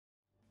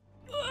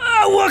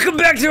Welcome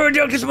back to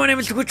Reductus. My name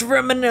is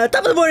ReductusTV.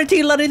 Top of the morning to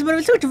you, ladies. My name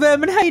is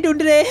ReductusTV. How you doing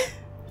today?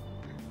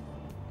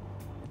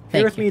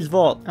 Here with me is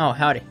Volt. Oh,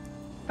 howdy.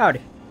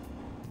 Howdy.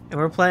 And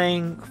we're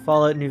playing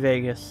Fallout New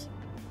Vegas.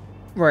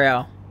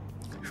 Royale.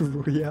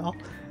 Royale?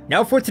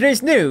 Now for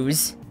today's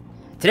news.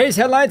 Today's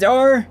headlines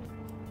are...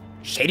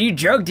 Shady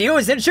drug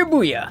deals in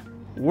Shibuya.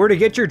 Where to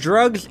get your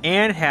drugs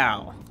and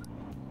how.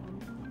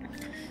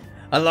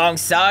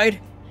 Alongside...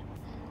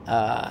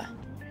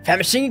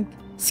 famishing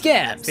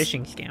scams.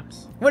 Phishing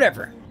scams.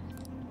 Whatever.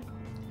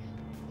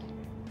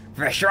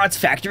 Restaurant's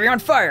factory on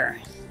fire.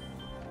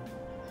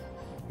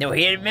 No,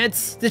 he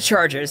admits the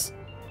charges.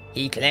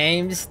 He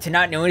claims to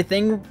not know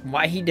anything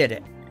why he did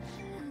it.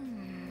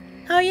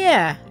 Oh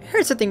yeah, I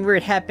heard something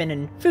weird happen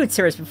in food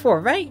service before,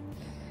 right?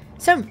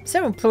 Some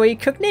employee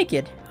cooked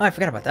naked. Oh, I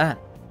forgot about that.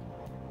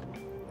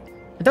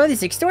 With all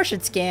these extortion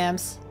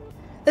scams,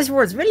 this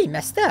world's really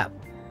messed up.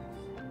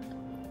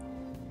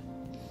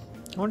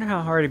 I wonder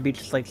how hard it'd be to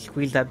just like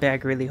squeeze that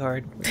bag really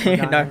hard.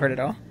 Not hurt at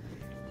all.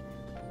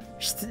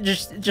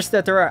 Just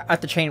that they're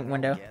out the train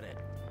window.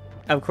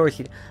 Of course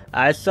you.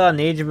 I saw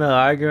Nejima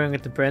arguing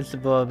with the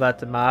principal about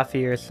the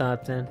mafia or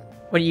something.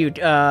 What are you,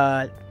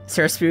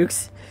 Sir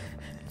Spooks?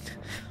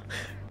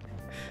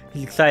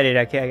 He's excited.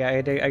 I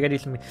gotta do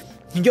something.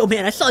 Yo,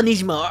 man, I saw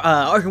Nejima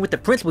arguing with the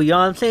principal. You know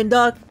what I'm saying,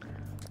 dog?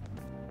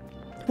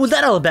 What's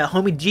that all about,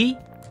 homie G?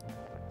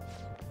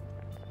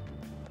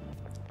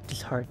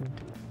 Disheartened.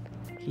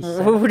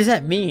 What does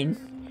that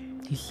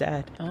mean? He's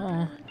sad.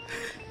 Oh.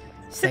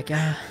 It's like,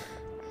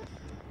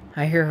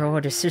 I hear her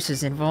older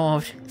sister's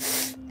involved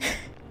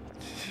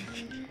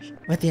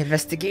with the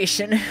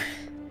investigation.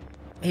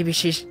 Maybe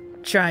she's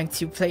trying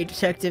to play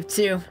detective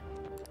too.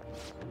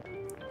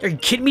 Are you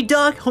kidding me,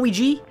 dog? Homie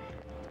G?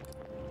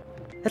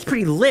 That's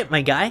pretty lit,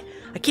 my guy.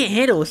 I can't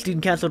handle a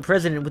student council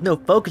president with no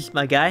focus,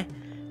 my guy.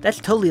 That's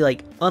totally,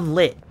 like,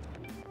 unlit.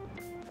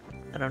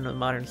 I don't know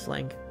modern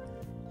slang.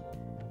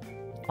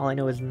 All I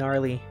know is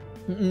gnarly.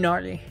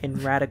 Gnarly.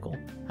 And radical.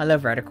 I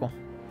love radical.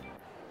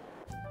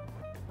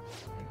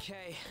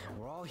 Okay,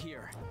 we're all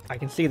here. I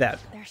can see that.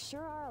 There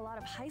sure are a lot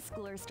of high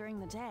schoolers during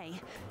the day.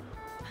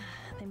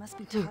 They must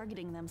be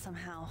targeting them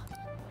somehow.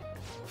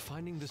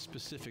 Finding the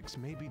specifics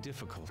may be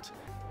difficult.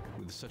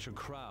 With such a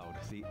crowd,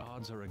 the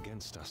odds are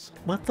against us.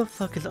 What the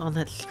fuck is on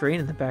that screen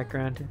in the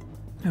background?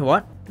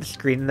 What? The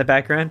screen in the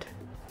background?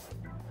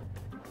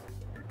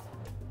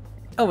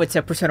 Oh, it's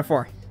a Persona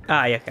 4.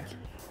 Ah, yeah, okay.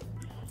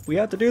 We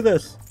have to do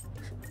this.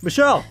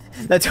 Michelle!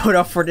 Let's hold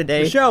off for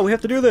today. Michelle, we have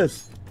to do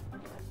this.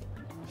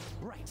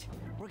 Right,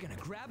 we're gonna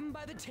grab him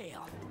by the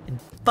tail. And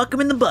fuck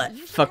him in the butt.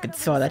 Fucking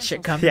saw that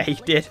shit coming. Yeah, he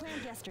did.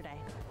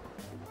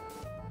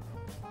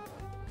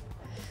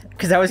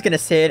 Because I was gonna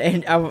say it,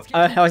 and I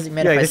wasn't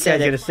mad if I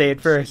said it. Gonna say it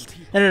first.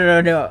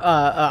 No.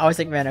 I was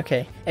like, man,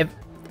 okay.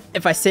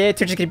 If I say it,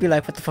 they're just gonna be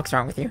like, what the fuck's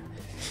wrong with you?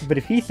 But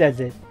if he says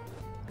it,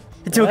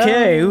 it's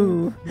okay.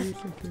 Ooh. It's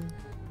okay.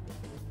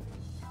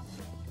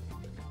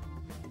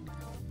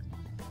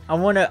 I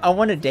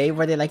want a day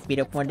where they like meet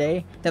up one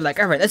day. They're like,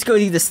 all right, let's go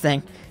do this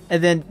thing,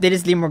 and then they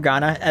just leave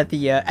Morgana at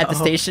the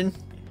station.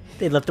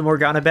 They left the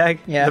Morgana bag.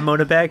 Yeah. The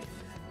Mona bag.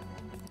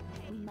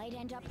 We might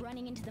end up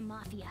running into the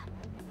mafia.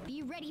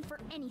 Be ready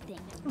for anything.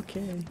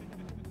 Okay.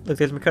 Look,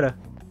 there's Makoto.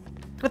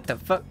 What the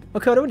fuck,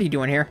 Makoto? What are you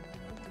doing here?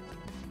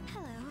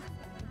 Hello.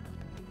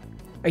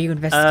 Are you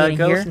investigating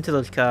go here? listen to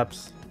those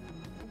cops.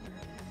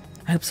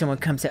 I hope someone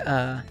comes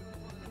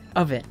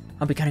of it.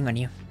 I'll be counting on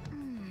you.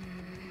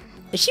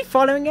 Is she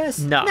following us?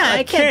 No, nah,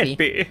 it can't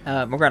be.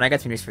 Morgana, I got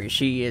some news for you.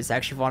 She is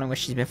actually following us.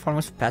 She's been following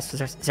us for the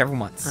past several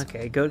months.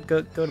 Okay, go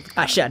to the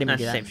Ah, shit, I didn't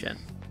do that. Same shit.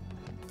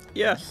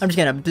 Yes. I'm just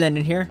gonna blend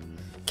in here,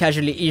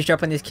 casually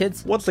eavesdrop on these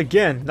kids. Once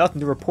again,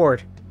 nothing to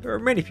report. There are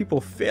many people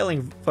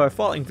falling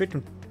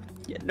victim,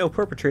 yet no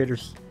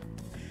perpetrators.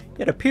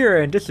 Yet appear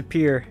and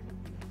disappear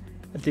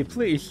as they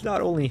please.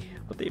 Not only,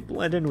 but they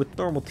blend in with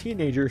normal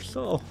teenagers.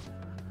 So,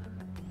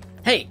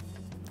 Hey,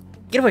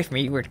 get away from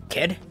me, you weird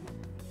kid.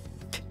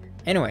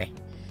 Anyway,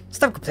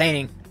 stop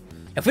complaining.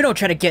 If we don't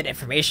try to get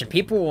information,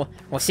 people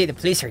will say the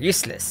police are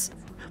useless.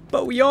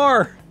 but we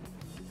are.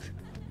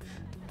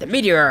 The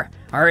media are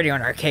already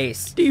on our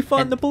case.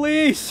 Defund And- the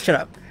police. Shut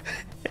up.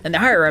 And the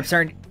higher-ups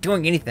aren't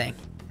doing anything.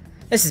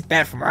 This is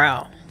bad for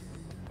morale.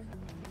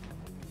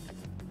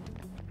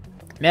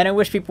 Man, I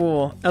wish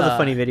people... That was a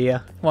funny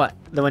video. What?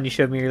 The one you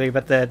showed me earlier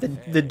about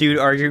the dude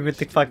arguing with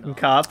the fucking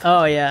cop.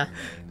 Oh, yeah.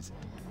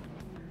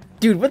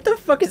 Dude, what the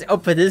fuck is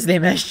up with his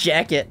name-ass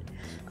jacket?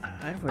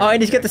 Oh,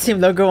 and he's got the same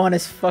logo on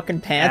his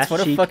fucking pants. Ass What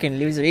a cheek. fucking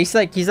loser. He's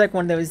like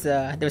one of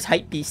those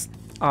hype beasts.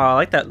 Oh, I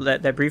like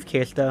that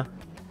briefcase though.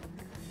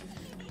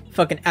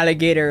 Fucking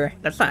alligator.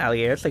 That's not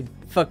alligator. It's like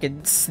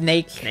Fucking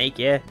snake. snake.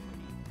 Yeah.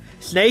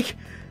 Snake.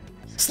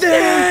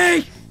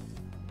 Snake!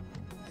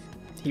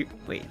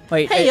 Wait.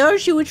 Wait. Hey,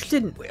 aren't you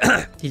interested in...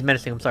 He's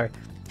menacing, I'm sorry.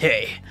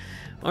 Hey,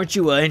 aren't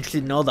you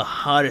interested in all the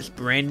hottest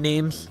brand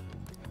names?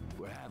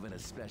 We're having a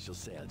special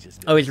sale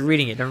just Oh, he's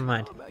reading it, never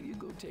mind. How about you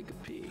go take a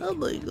peek? How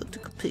about you go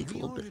take a peek, We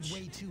little ordered bitch?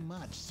 way too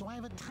much, so I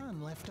have a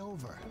ton left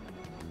over.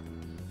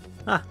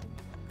 Ah,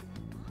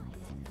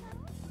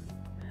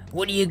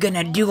 What are you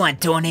gonna do,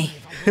 Antoni?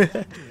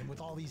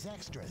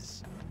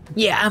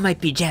 Yeah, I might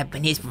be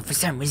Japanese, but for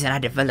some reason I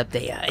developed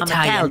a I'm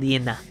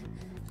Italian.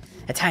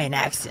 Italian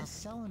accent.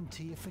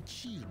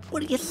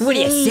 What do you say? What do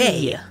you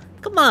say?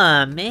 Come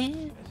on,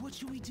 man. What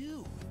should we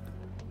do?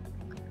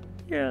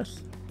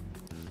 Yes.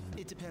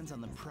 It depends on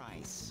the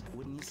price,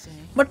 wouldn't you say?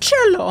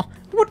 Marcello,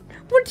 what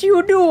are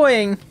you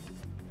doing?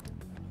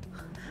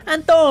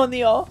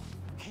 Antonio.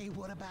 Hey,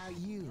 what about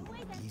you?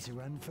 These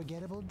are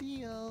unforgettable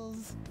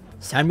deals.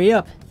 Sign me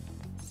up.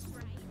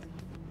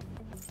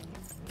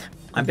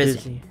 I'm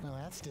busy. Well,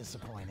 that's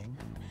disappointing.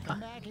 Come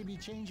back if you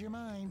change your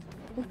mind.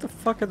 What the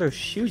fuck are those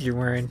shoes you're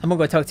wearing? I'm gonna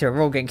go talk to a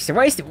rogue gangster.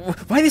 Why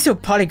are they so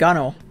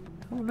polygonal?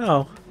 I don't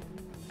know.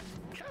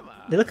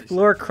 They look like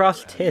Laura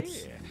Croft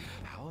tits.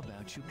 How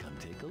about you come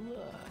take a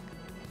look?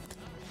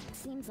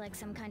 Seems like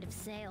some kind of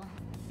sale.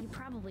 You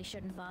probably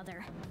shouldn't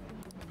bother.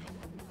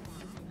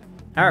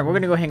 Alright, we're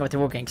gonna go hang out with the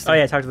rogue gangster. Oh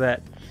yeah, talk to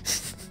that.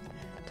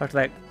 Talk to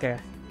that guy.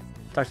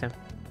 Talk to him.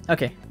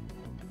 Okay.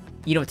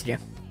 You know what to do.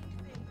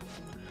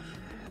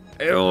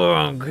 Hey, hold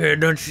on, kid.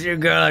 Don't you see a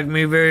guy like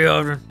me very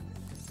often?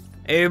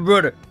 Hey,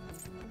 brother.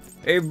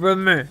 Hey,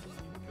 brother man.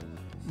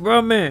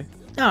 Brother man.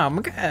 Oh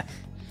my god.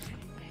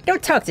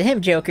 Don't talk to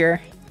him, Joker.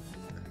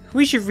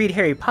 We should read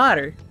Harry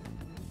Potter.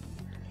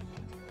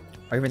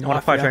 Or even I the want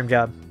a Mafia. part-time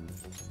job.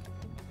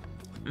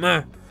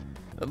 Man,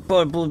 I'm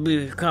supposed to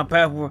be kind of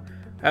powerful.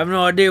 I have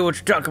no idea what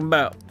you're talking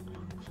about.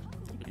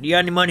 You got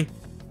any money?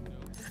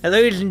 And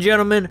ladies and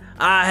gentlemen,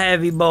 I have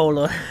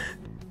Ebola.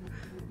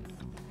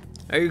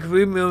 Are you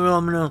creeping me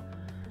on?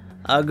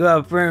 I'll go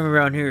out frame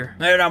around here.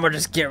 And I'm gonna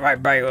just get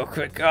right by you real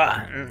quick.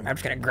 I'm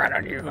just gonna grind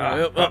on you.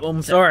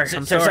 I'm sorry.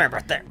 I'm sorry.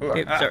 about that.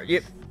 Yep, sorry.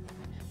 Yep.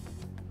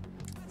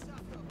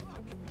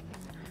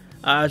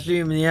 I see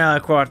him in the alley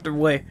across the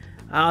way.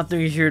 I don't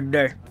think he's here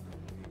today.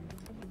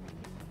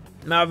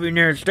 Might be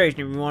near the station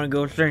if you want to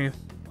go see him.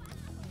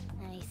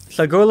 Nice.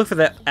 So go look for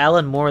that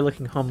Alan Moore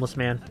looking homeless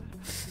man.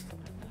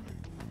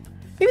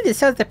 Maybe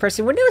this other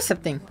person would know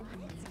something.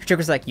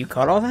 Joker's like, you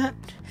caught all that?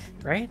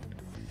 Right?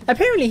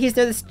 Apparently he's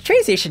near this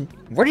train station.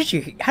 How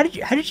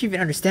did you even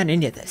understand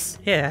any of this?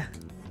 Yeah.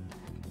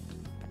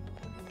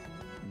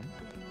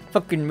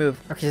 Fucking move.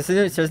 Okay, so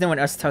there's no one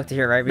else to talk to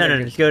here, right? No,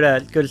 just go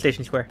to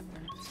Station Square.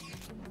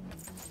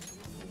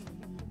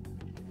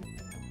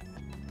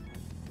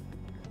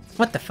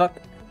 What the fuck?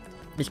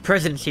 His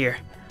president's here.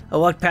 I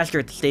walked past her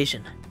at the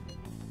station.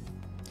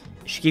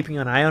 Is she keeping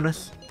an eye on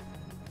us?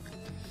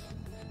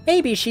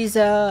 Maybe she's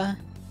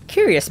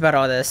curious about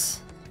all this.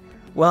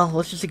 Well,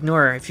 let's just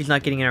ignore her if she's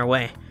not getting in our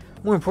way.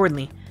 More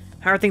importantly,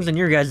 how are things on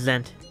your guys'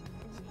 end?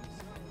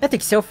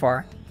 Nothing so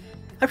far.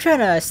 I'm trying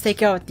to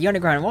stake out the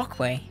underground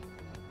walkway.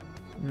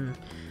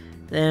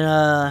 Then,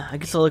 I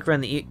guess I'll look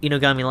around the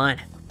Inogami line.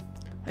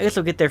 I guess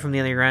I'll get there from the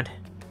underground.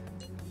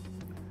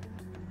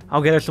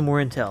 I'll gather some more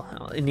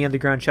intel in the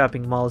underground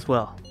shopping mall as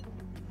well.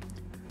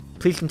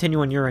 Please continue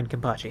on your end,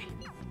 Kenpachi.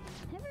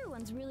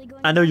 Everyone's really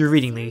going I know you're after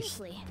reading them these.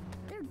 seriously.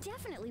 They're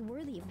definitely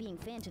worthy of being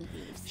phantom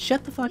thieves.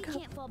 Shut the fuck We up.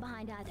 can't fall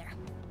behind either.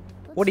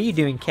 Looks What are you like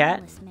doing, that cat?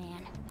 homeless man.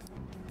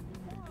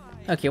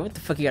 Okay, what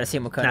the fuck you gotta say,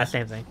 Makoto? Nah,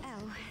 same thing. Ow.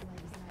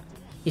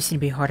 You seem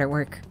to be hard at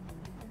work.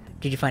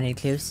 Did you find any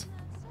clues?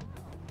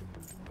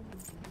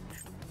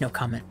 No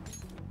comment.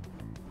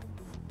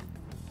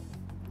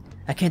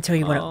 I can't tell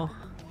you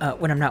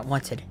when I'm not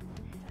wanted.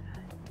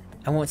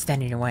 I won't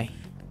stand in your way.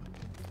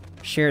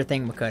 Sure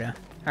thing, Makoto.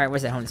 Alright,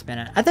 where's that homeless man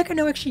at? I think I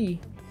know actually.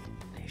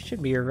 He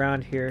should be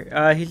around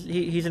here.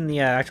 He's in the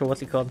actual, what's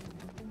he called?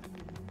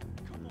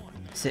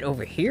 Is it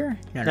over here?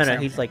 No, sorry.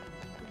 he's like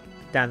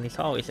down these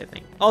hallways, I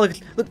think. Oh,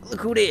 look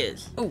who it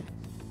is. Oh.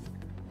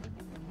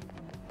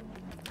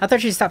 I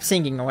thought she stopped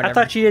singing or whatever. I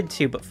thought she did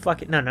too, but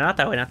fuck it. No, not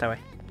that way, not that way.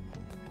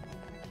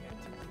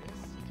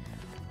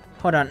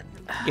 Hold on.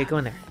 Yeah, go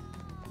in there.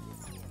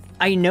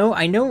 I know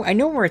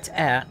where it's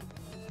at.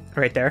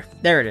 Right there.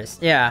 There it is.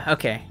 Yeah,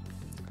 okay.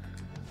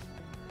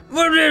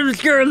 What is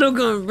scared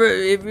looking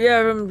if you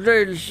have him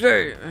say to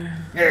say?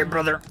 Hey,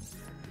 brother.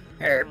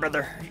 Hey,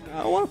 brother.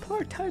 I want a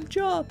part-time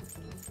job.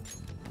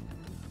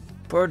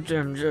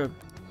 Part-time job.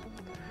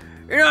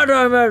 You're not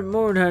talking about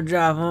more than a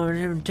job,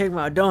 homie. Even take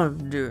my donut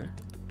to do it.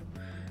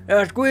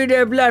 I squeeze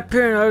that black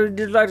pen, I would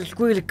just like to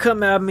squeeze it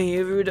come out of me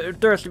if you're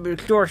thirsty for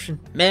extortion.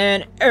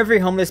 Man, every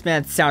homeless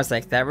man sounds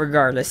like that,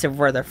 regardless of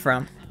where they're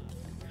from.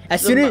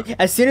 As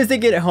soon as they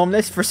get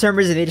homeless, for some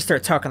reason they just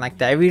start talking like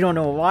that. We don't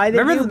know why they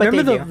do, but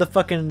remember they do. the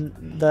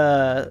fucking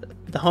the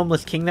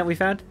homeless king that we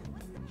found?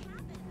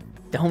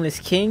 The homeless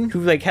king? Who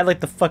like had like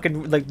the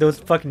fucking like those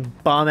fucking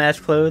bomb ass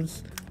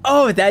clothes?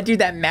 Oh, that dude,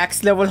 that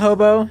max level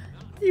hobo?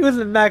 He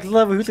wasn't max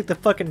level, he was like the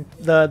fucking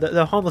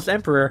the homeless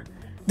emperor.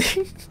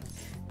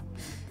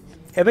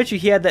 I bet you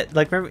he had that,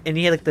 like, remember, and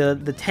he had like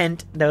the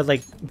tent that was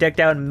like decked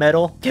out in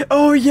metal.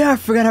 Oh yeah, I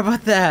forgot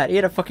about that. He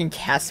had a fucking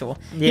castle.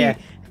 Yeah.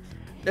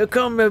 They'll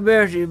come to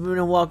bears, you've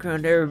been walking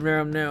around there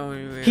now.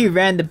 He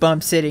ran the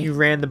bum He city.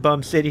 ran the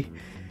bum city.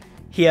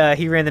 He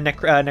ran the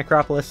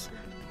necropolis.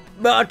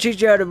 But I'll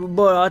teach you how to,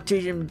 boy, I'll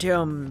teach him to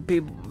tell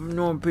people,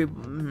 normal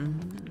people.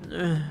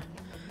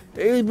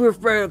 We're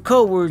afraid of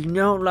code words, you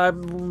know, like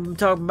I'm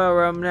talking about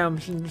right now.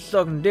 I'm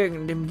sucking dick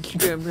and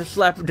then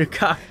slapping the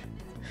cock.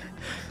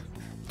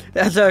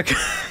 That's how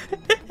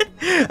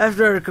I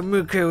started to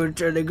communicate with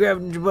each other. They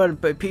grab each other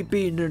by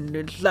pee and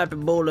then slap a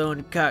boulder on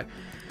the cock.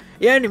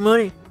 Yeah, any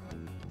money?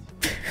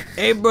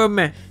 Hey, bro,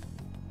 man.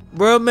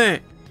 Bro,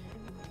 man.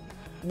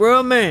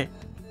 Bro, man.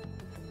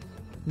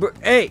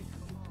 Hey.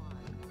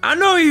 I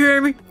know you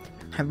hear me.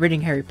 I'm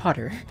reading Harry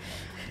Potter.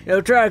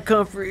 They'll try to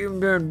comfort you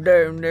during the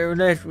day when they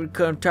next would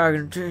come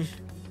talking to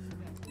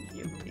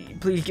you.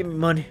 Please give me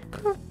money.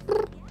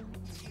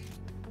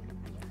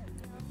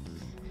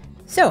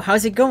 So,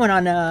 how's it going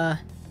on, have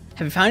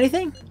you found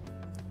anything?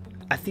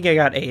 I think I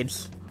got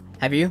AIDS.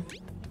 Have you?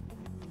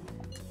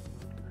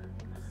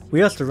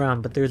 We asked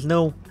around, but there's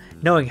no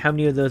knowing how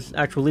many of those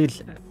actual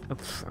leads,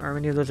 how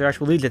many of those are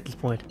actual leads at this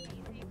point.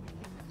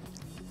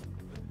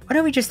 Why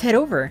don't we just head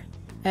over?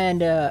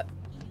 And,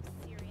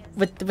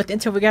 with the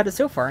intel we got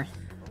so far.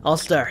 I'll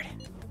start.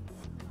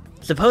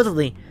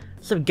 Supposedly,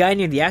 some guy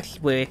near the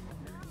accessway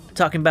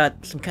talking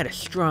about some kind of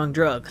strong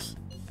drugs.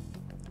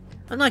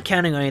 I'm not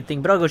counting on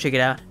anything, but I'll go check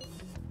it out.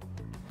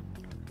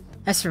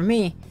 As for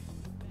me,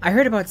 I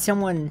heard about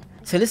someone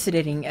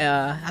soliciting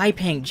a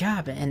high-paying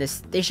job in the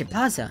Station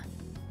Plaza.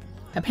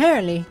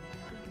 Apparently,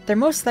 they're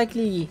most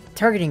likely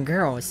targeting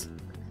girls.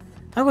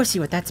 I'll go see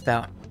what that's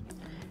about.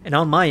 And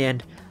on my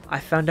end,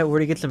 I found out where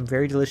to get some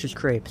very delicious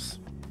crepes.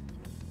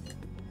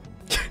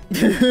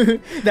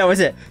 That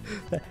was it.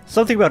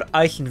 Something about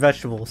ice and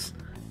vegetables,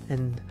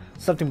 and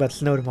something about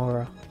snow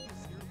tomorrow.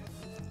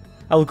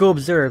 I will go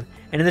observe,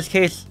 and in this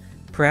case,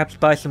 perhaps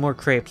buy some more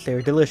crepes. They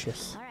are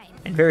delicious. All right.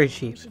 And very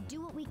cheap. We should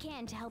do what we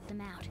can to help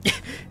them out.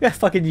 Yeah,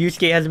 fucking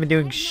Yusuke hasn't been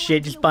doing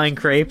shit, just buying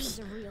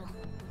crepes.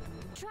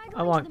 Try I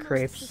going want to the most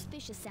crepes.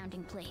 suspicious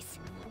sounding place.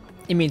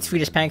 You mean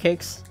Swedish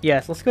pancakes?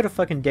 Yes, let's go to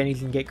fucking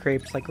Denny's and get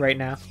crepes, like, right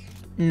now.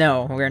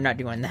 No, we're not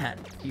doing that.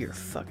 You're a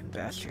fucking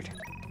bastard.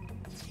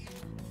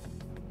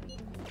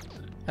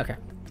 Okay.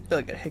 I feel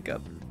like a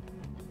hiccup.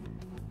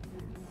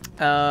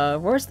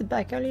 Where's the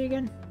back alley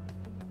again?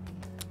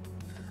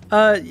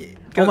 Go,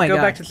 Oh my go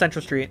God. back to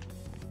Central Street.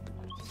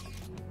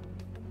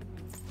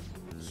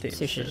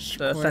 Station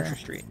Central Square.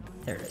 Street.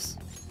 There it is.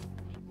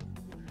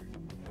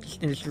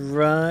 Just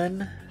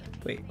run.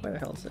 Wait, where the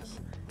hell is this?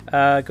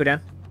 Go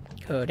down.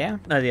 Go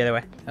down. No, the other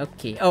way.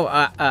 Okay. Oh,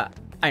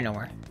 I know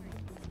where.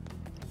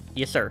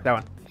 Yes, sir. That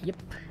one. Yep.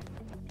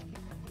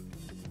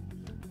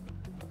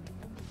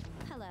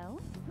 Hello.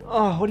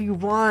 Oh, what do you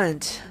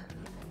want?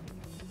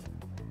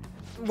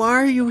 Why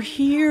are you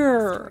here?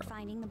 We're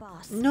finding the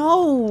boss.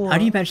 No. How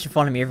do you manage to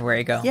follow me everywhere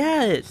I go?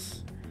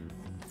 Yes.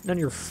 None of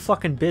your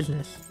fucking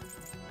business.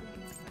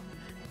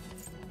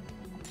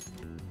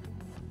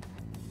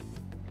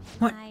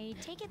 What? I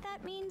take it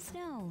that means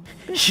no.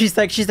 She's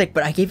like,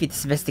 but I gave you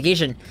this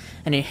investigation,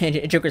 and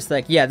Joker's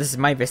like, yeah, this is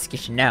my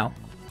investigation now.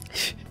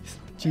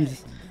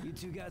 Jesus. You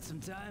two got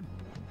some time?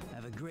 I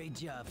have a great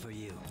job for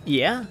you.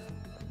 Yeah.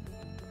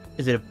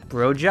 Is it a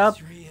bro job?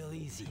 It's real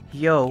easy.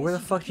 Yo, where the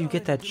fuck did you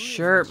get that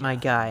shirt, my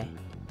guy?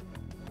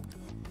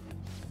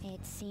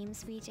 It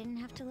seems we didn't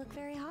have to look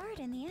very hard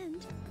in the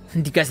end.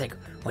 The guy's like,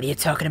 what are you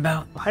talking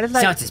about? Why does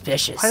that? Sounds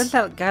suspicious. Why does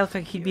that guy look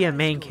like he'd be a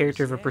main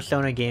character of a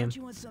Persona game?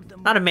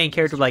 Not a main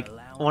character, like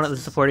one of the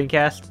supporting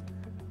cast.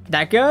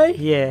 That guy?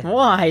 Yeah.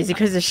 Why? Is it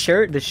because of the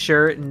shirt? The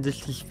shirt and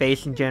just his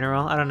face in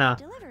general. I don't know.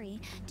 Delivery?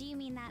 Do you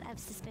mean that of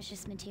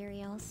suspicious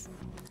materials?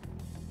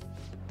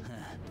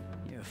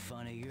 You're a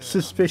funny girl.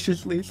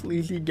 Suspiciously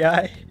sleazy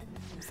guy.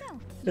 So,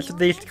 That's you what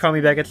they used to call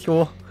me back at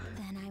school.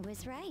 Then I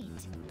was right.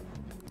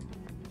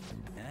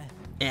 Huh?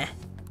 Eh.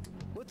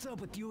 What's up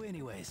with you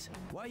anyways?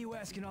 Why are you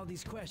asking all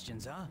these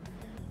questions, huh?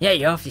 Yeah,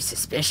 you're awfully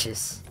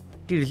suspicious.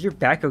 Dude, is your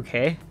back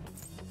okay?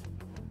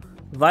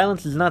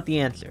 Violence is not the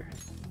answer.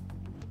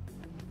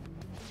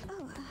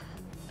 Oh,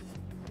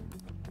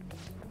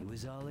 It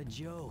was all a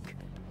joke.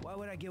 Why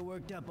would I get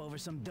worked up over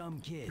some dumb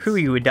kids? Who are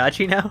you,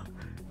 Adachi now?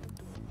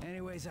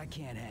 Anyways, I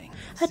can't hang.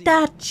 See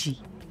ya. Adachi.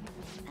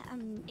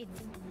 if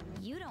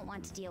you don't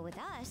want to deal with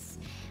us,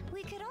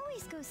 we could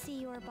always go see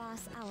your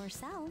boss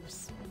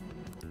ourselves.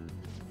 You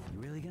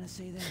really gonna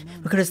say that?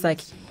 No, Makoto's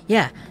like,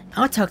 yeah,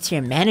 I'll talk to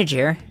your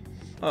manager.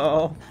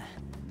 Oh.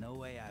 no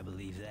way I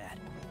believe that.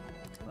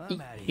 Well,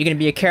 I'm outta You here. gonna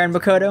be a Karen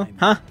Makoto?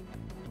 Huh?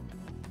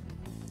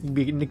 You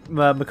be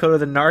Makoto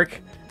the Narc?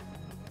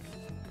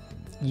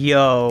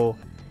 Yo.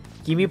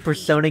 Give me a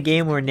Persona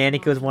game where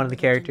Nanako is one of the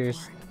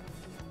characters.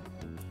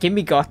 Give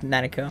me Goth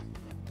Nanako.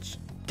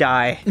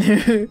 Die.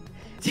 Do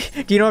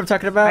you know what I'm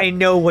talking about? I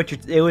know what you're...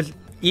 It was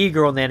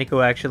E-Girl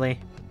Nanako, actually.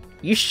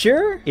 You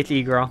sure? It's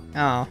E-Girl.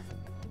 Oh.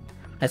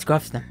 Let's go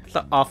after them. It's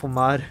an awful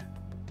mod.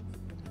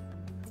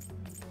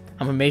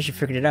 I'm amazed you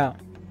figured it out.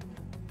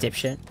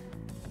 Dipshit.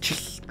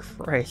 Jesus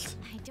Christ.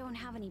 I don't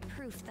have any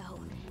proof, though.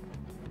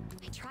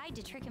 I tried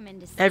to trick him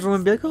into saying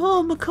Everyone be like, something,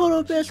 oh,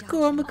 Makoto but best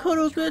girl,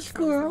 Makoto best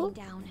girl.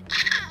 down.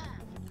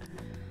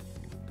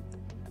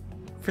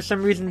 For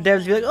some reason,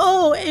 devs be like,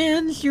 oh,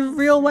 Anne's your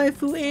real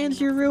waifu, Anne's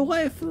your real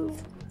waifu.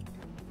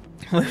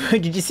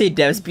 Did you say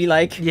devs be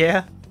like?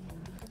 Yeah.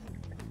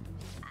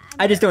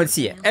 I just don't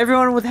see it.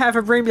 Everyone with half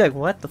a brain be like,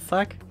 what the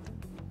fuck?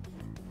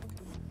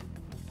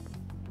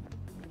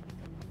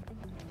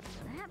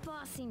 That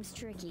boss seems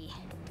tricky.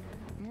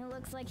 And it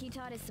looks like he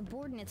taught his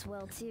subordinates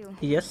well too.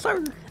 Yes,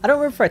 sir. I don't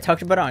remember if I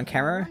talked about it on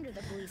camera, Wonder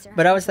the police are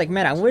but I was like,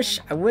 man, I wish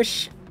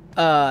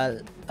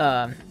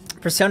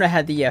Persona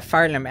had the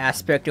Fire Emblem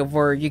aspect of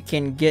where you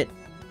can get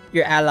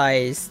your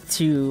allies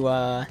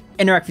to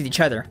interact with each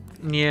other.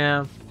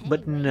 Yeah,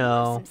 but Anyway, you have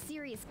no. some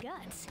serious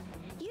guts.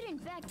 You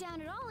didn't back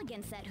down at all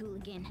against that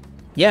hooligan.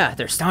 Yeah,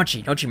 they're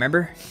staunchy, don't you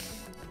remember?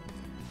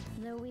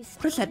 Though we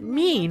What does that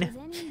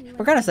mean?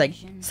 Morgana's like,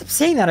 stop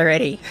saying that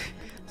already.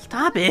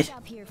 Stop it.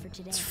 Stop here for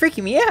today. It's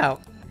freaking me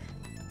out.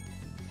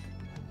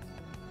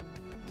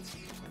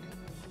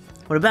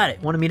 What about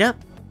it? Want to meet up?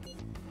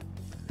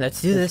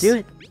 Let's do Let's this. do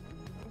it.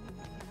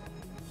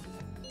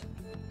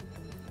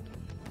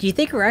 Do you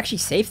think we're actually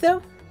safe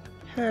though?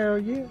 Hell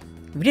yeah.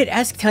 We did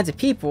ask tons of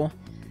people.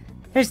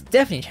 There's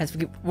definitely a chance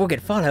we'll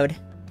get followed.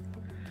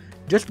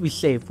 Just to be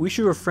safe, we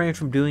should refrain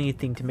from doing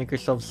anything to make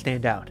ourselves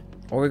stand out.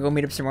 Or we go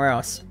meet up somewhere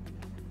else.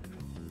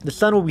 The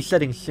sun will be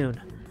setting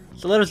soon,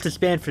 so let us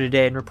disband for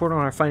today and report on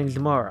our findings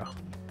tomorrow.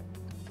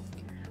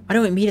 Why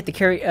don't we meet at the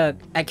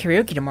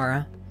karaoke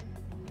tomorrow?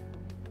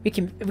 We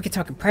can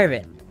talk in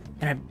private,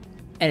 and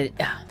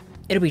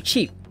it'll be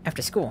cheap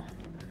after school.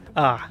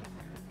 Ah,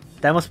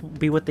 that must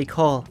be what they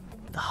call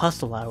the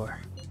hustle hour.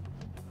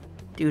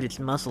 Dude, it's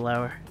muscle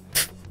hour.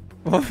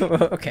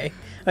 Okay,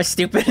 that's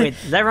stupid. Wait,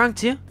 is that wrong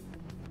too?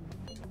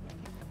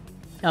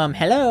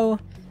 Hello,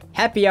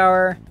 happy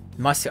hour,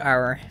 muscle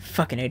hour,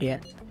 fucking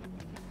idiot.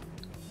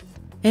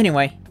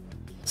 Anyway,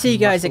 see you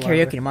guys at Muscle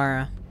karaoke hour.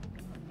 tomorrow.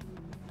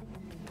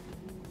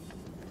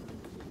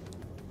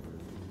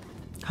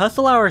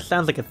 Hustle hour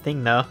sounds like a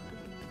thing though.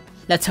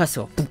 Let's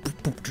hustle. I'm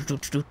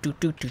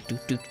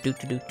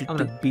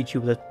gonna beat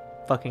you with a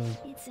fucking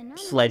It's another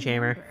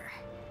sledgehammer.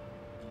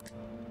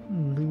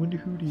 number. I wonder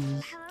who it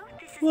is.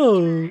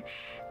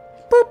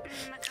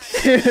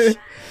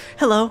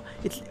 Hello,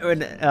 this Whoa.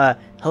 Hello,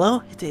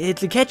 hello?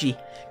 It's Akechi.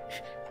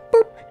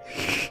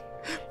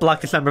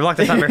 Block this number, block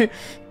this number.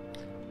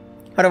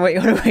 Hold on,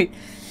 wait.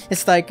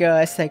 It's like,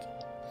 hello,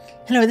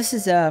 this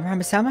is,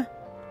 Ramasama.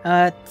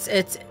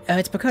 It's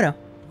Makoto.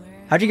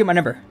 How'd you get my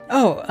number?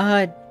 Oh,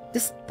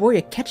 this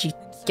boy Akechi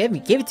gave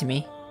it to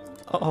me.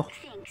 Uh-oh.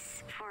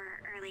 Thanks for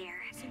earlier.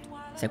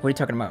 It's like, what are you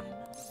talking about?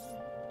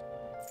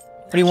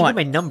 What do you She want?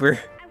 got my number.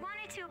 I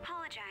wanted to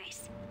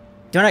apologize.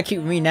 Don't act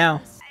cute with me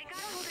now. I got a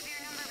hold of your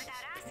number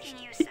without asking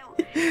you, so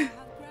I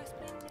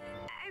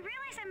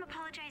realize I'm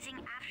apologizing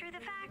after the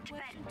fact,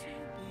 but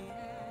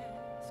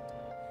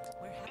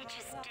it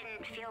just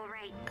didn't feel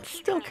right.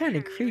 Still keeping it kind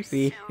of from you,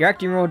 creepy. so You're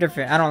acting real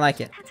different. I don't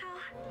like it. that's all.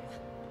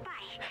 Bye.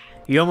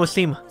 You almost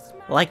seem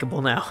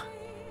likable now.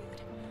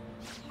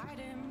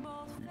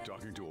 You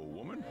talking to a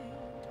woman?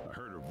 I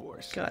heard her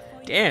voice. God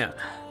damn.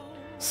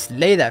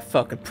 Slay that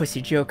fucking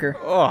pussy joker.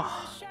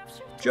 Oh.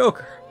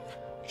 Joker.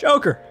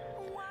 Joker.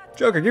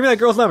 Joker, give me that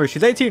girl's number.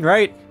 She's 18,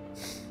 right?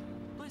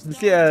 This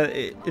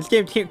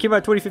game came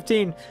out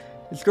 2015.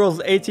 This girl's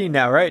 18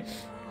 now, right?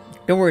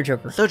 Don't worry,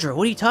 Joker. Sojiro,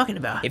 what are you talking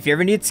about? If you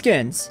ever need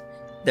skins,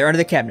 they're under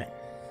the cabinet.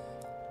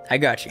 I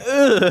got you.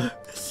 Ugh.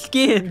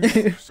 Skin.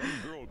 Some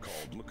girl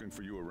called looking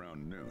for you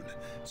around noon.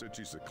 Said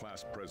she's the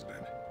class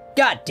president.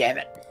 God damn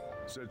it.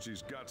 Said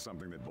she's got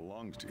something that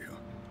belongs to you.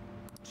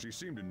 She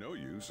seemed to know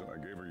you, so I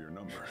gave her your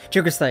number.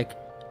 Joker's like,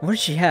 what does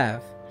she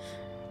have?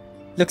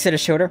 Looks at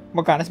his shoulder.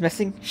 Morgana's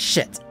missing.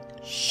 Shit.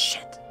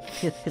 Shit.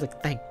 He's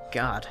like, thank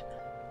God.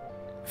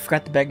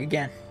 Forgot the bag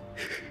again.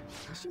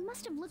 She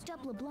must have looked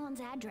up LeBlanc's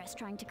address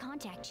trying to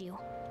contact you.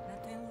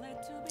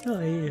 Oh,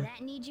 yeah. That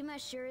Nijima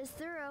sure is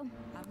thorough.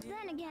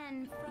 Then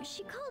again,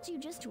 she called you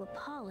just to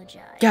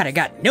apologize. God, I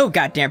got no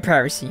goddamn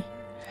privacy.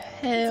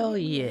 Hell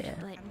yeah.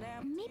 But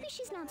maybe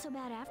she's not so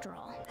bad after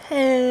all.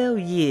 Hell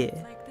yeah.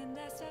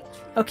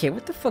 Okay,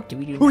 what the fuck did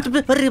we do Ooh,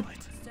 now?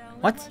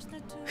 What?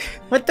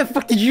 What the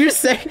fuck did you just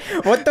say?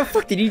 What the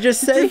fuck did you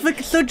just say?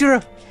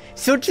 Sojiro.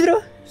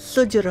 Sojiro?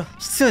 Sojiro.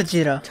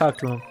 Sojiro. Talk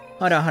to him.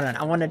 Hold on.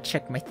 I want to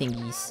check my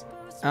thingies.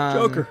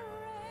 Joker.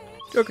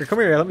 Joker, come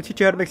here. Let me teach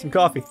you how to make some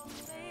coffee.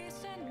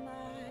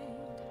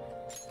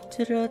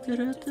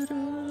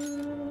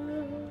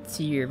 Let's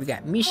see here. We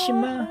got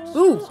Mishima.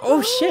 Ooh,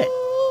 oh shit.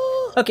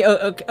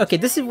 Okay,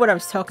 this is what I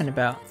was talking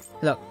about.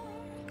 Look.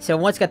 So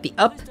one's got the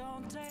up.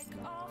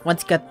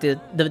 One's got the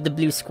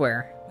blue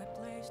square.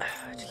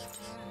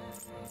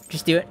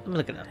 Just do it. I'm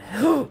looking up.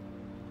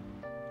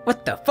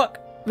 What the fuck?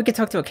 We can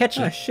talk to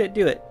Akechi. Oh shit,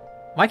 do it.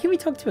 Why can't we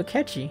talk to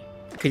Akechi?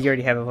 Because you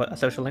already have a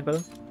social link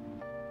with him?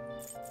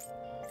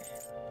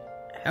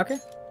 Okay.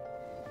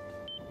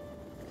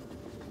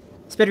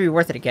 It's better be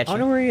worth it, I Akechi. don't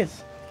know where he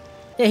is.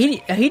 Yeah, he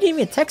didn't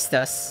even text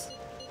us.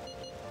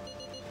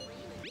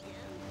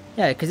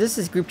 Yeah, because this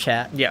is group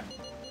chat. Yeah.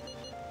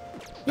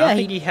 Yeah, I don't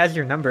think he has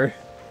your number.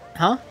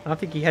 Huh? I don't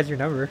think he has your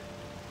number.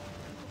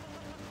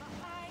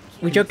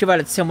 We joked about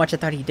it so much I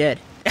thought he did.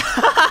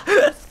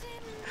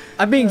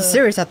 I'm being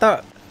serious, I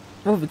thought...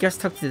 Oh, we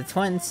just talked to the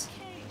twins.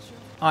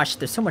 Oh shit,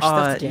 there's so much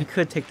stuff to You do.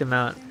 could take them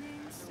out.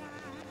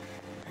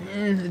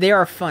 They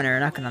are funner,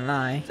 not gonna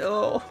lie.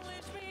 Oh.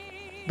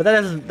 But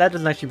that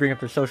doesn't actually bring up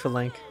their social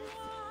link.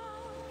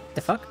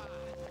 The fuck?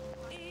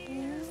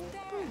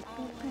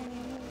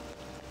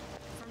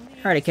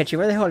 Alright, Ketchy,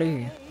 where the hell are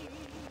you?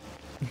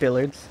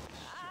 Billards.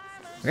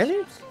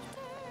 Really?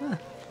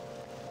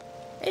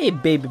 Hey,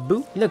 baby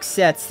boo. You look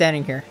sad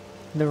standing here.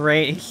 The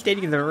rain. He's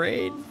standing in the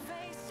rain.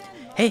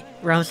 Hey,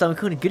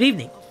 Ramasamakuni, good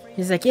evening.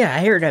 He's like, yeah,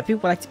 I heard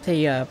people like to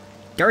play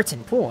darts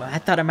and pool. I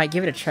thought I might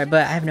give it a try,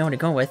 but I have no one to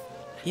go with.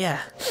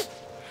 Yeah.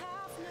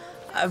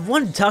 I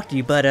wanted to talk to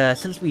you, but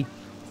since we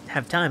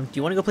have time, do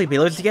you want to go play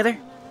billiards together?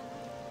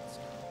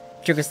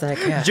 Joker's like,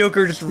 yeah.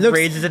 Joker just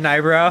raises an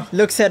eyebrow.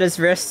 Looks at his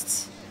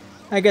wrists.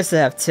 I guess I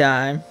have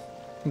time.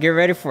 Get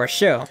ready for a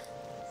show.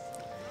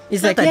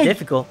 He's Not like, that yeah.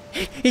 difficult.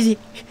 He's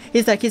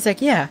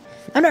like, yeah.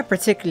 I'm not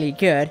particularly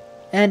good,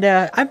 and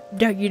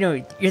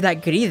you're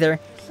that good either.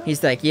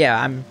 He's like,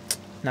 yeah, I'm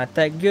not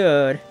that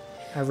good.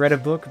 I read a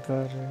book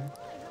about it.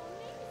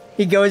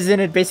 He goes in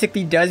and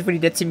basically does what he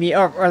did to me,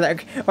 or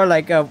like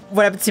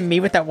what happened to me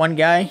with that one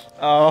guy.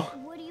 Oh.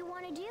 What do you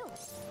want to do?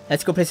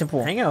 Let's go play some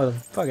pool. Hang out with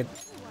him. Fuck it.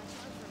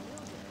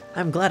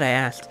 I'm glad I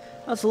asked.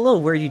 I was a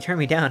little worried you turned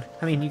me down.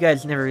 I mean, you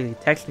guys never really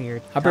text me or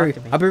talk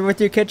to me. I'll be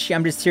with you, Kitsch.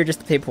 I'm just here just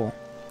to play pool.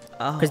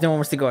 Oh. Because no one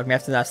wants to go with me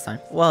after last time.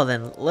 Well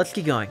then, let's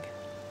get going.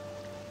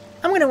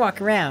 I'm gonna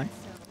walk around.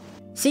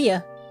 See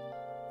ya.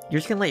 You're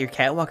just gonna let your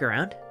cat walk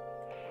around?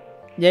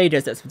 Yeah, he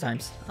does that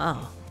sometimes.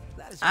 Oh.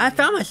 I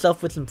found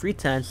myself with some free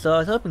time, so I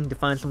was hoping to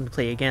find someone to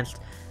play against.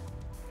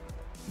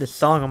 This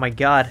song, oh my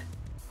god.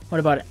 What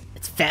about it?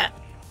 It's fat.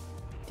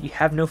 Do you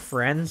have no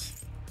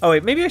friends? Oh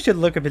wait, maybe I should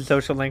look up his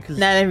social link. Nah,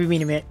 that'd be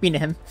mean to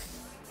him.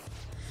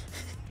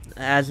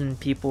 As in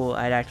people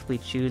I'd actually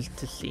choose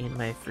to see in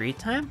my free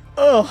time?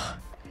 Oh,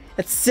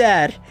 that's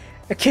sad.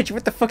 Kitsch,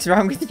 what the fuck's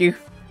wrong with you?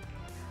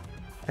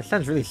 That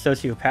sounds really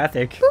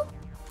sociopathic.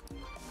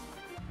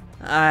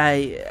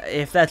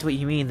 If that's what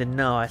you mean, then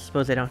no, I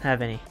suppose I don't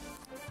have any.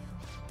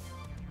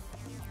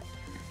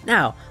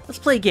 Now, let's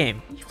play a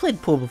game. You've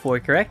played pool before,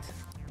 correct?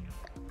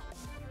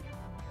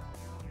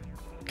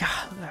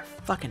 God, look at that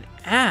fucking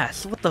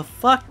ass. What the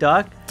fuck,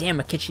 dog? Damn,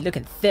 Kitsch, you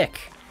looking thick.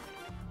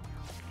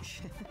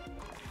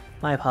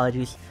 My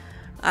apologies.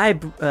 A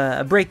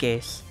break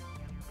ace.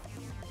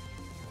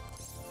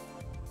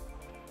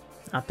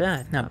 Not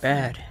bad. Not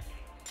bad.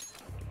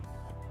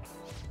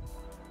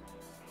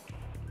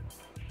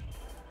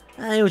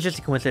 It was just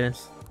a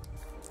coincidence.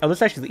 Oh,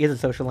 this actually is a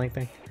social link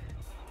thing.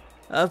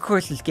 Of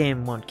course, this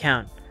game won't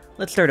count.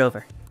 Let's start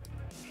over.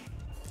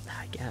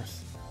 I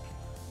guess.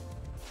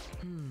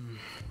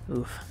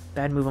 Oof.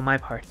 Bad move on my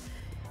part.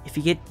 If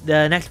you get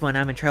the next one,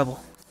 I'm in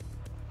trouble.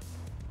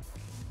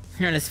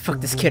 Here, let's fuck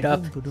this kid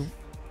up.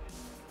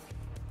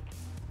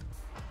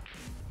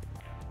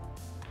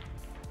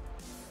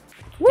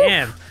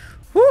 Damn.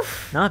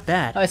 Woof. Not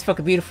bad. Oh, it's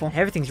fucking beautiful.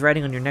 Everything's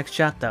riding on your next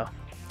shot, though.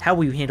 How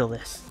will you handle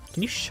this?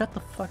 Can you shut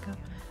the fuck up?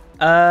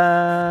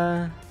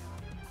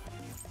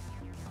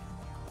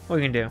 What are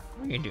you gonna do?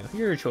 What are you gonna do?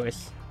 Your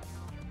choice.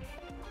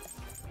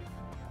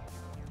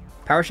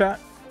 Power shot?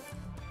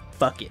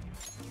 Fuck it.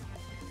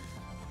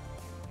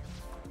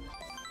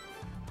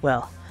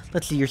 Well,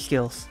 let's see your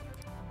skills.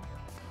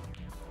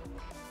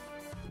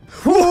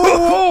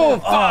 Oh,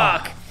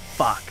 fuck!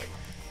 Fuck.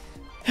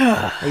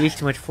 I used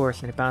too much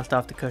force and it bounced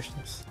off the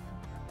cushions.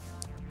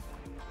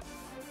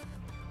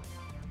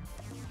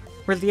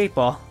 Where's the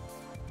 8-ball?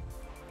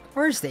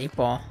 Where's the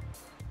 8-ball?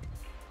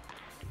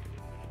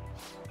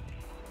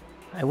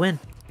 I win.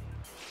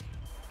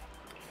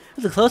 It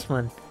was a close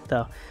one,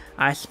 though.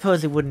 I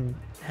suppose it wouldn't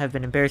have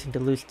been embarrassing to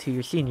lose to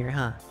your senior,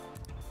 huh?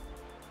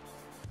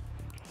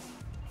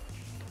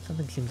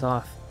 Something seems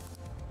off.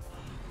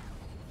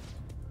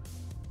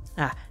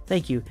 Ah,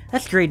 thank you.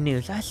 That's great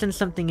news. I sense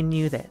something in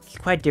you that's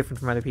quite different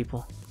from other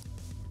people.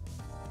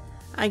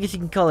 I guess you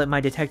can call it my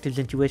detective's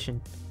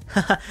intuition.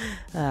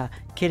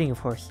 Kidding,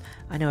 of course.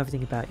 I know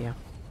everything about you.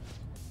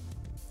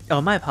 Oh,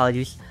 my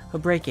apologies. A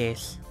break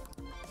ace.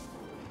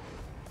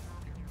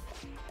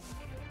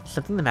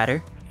 Something the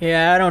matter?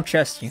 Yeah, I don't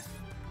trust you.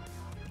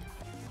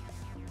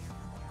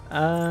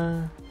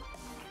 Aren't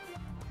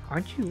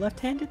you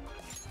left-handed?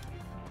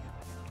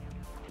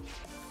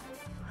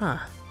 Huh.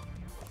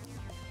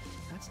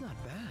 That's not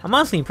bad. I'm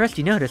honestly impressed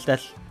you noticed.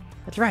 That's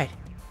right.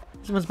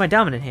 This one's my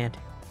dominant hand.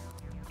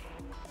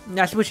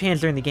 I switch hands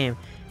during the game.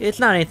 It's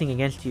not anything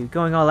against you.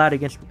 Going all out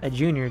against a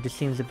junior just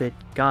seems a bit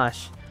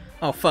gosh.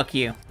 Oh, fuck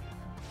you.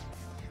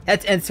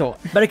 That's insult.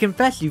 But I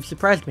confess you've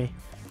surprised me.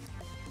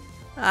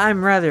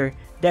 I'm rather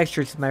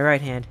dexterous with my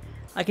right hand.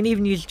 I can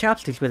even use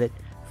chopsticks with it.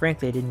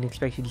 Frankly, I didn't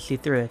expect you to see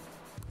through it.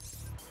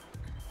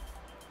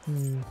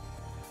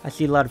 I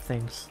see a lot of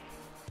things.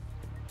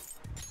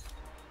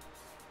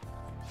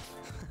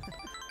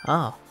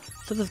 Oh,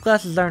 so those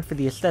glasses aren't for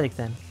the aesthetic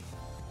then.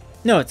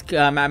 No, it's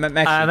I'm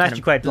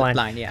actually quite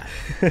blind. Yeah.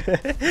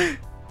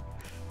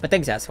 But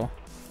thanks, asshole.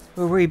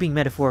 Or were you being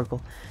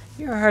metaphorical?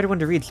 You're a hard one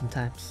to read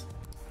sometimes.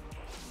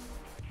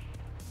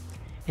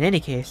 In any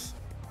case,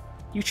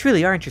 you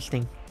truly are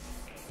interesting.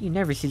 You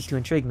never cease to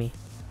intrigue me.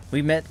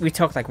 We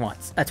talked like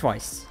once,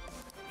 twice.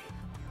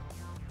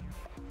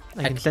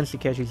 I can sense the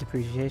Catchy's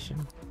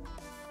appreciation.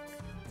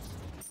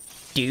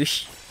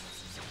 Douche.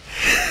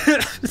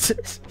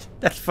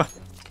 That's fun.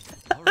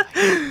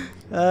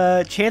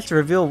 Chance to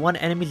reveal one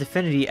enemy's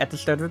affinity at the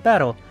start of a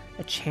battle.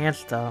 A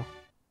chance, though.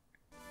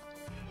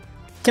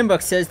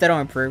 Timbuk says that'll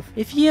improve.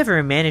 If you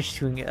ever manage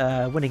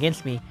to win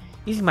against me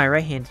using my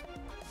right hand,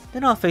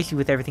 then I'll face you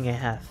with everything I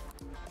have.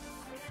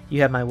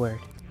 You have my word.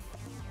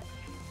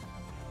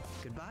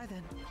 Goodbye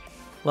then.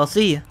 Well,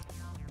 see ya.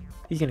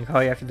 He's gonna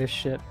call you after this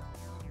shit.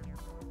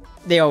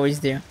 They always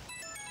do.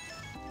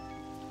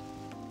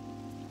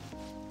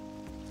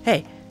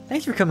 Hey,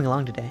 thanks for coming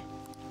along today.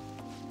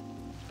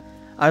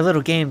 Our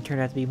little game turned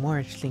out to be more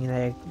interesting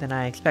than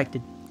I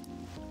expected.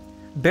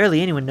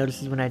 Barely anyone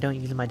notices when I don't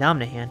use my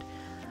dominant hand.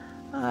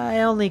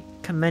 I only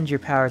commend your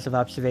powers of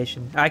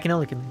observation. I can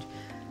only commend you.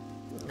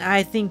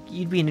 I think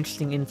you'd be an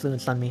interesting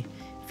influence on me.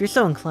 If you're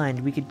so inclined,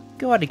 we could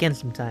go out again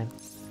sometime.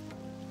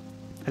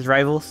 As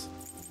rivals?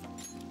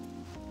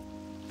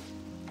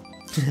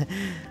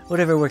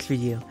 Whatever works for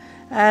you.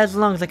 As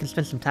long as I can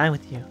spend some time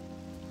with you.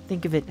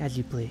 Think of it as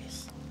you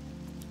please.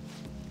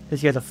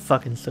 This guy's a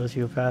fucking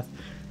sociopath.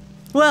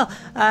 Well,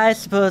 I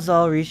suppose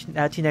I'll reach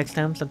out to you next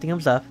time something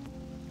comes up.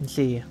 And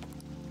see you.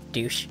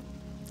 Douche.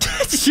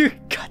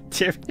 God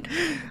damn it.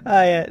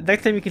 Yeah.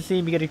 Next time you can see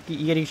him, you gotta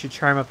get your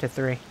charm up to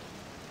 3.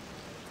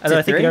 Although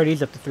I think it already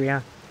is up to 3, huh?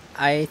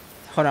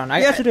 Hold on.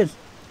 Yes, it is.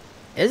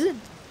 Is it?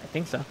 I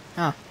think so.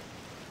 Huh.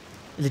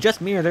 Is it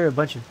just me or are there a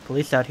bunch of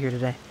police out here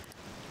today?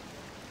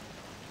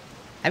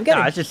 I've got.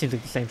 Nah, it just seems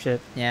like the same shit.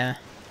 Yeah.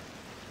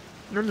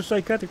 Run the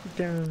psychotic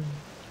down.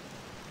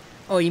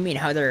 Oh, you mean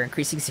how they're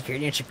increasing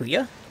security in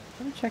Shibuya?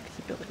 Let me check his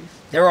abilities.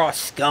 They're all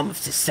scum of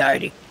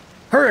society.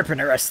 Hurry up and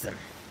arrest them.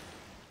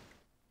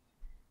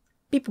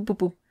 Beep boop boop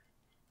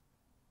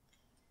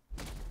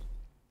boop.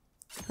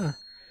 Huh.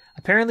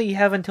 Apparently you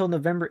have until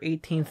November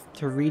 18th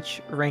to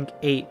reach rank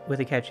 8 with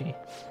Akechi.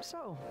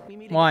 So, we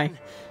meet Why? again.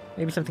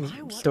 Maybe something I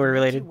wonder story what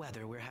related.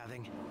 weather we're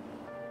having.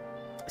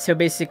 So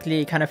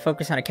basically, kind of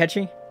focus on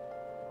Akechi.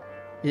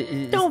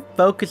 Don't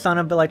focus on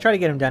him, but like try to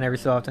get him done every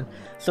so often.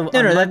 So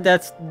No,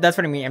 that's what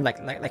I mean. I'm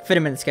like fit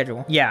him in the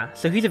schedule. yeah.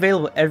 So he's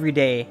available every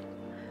day.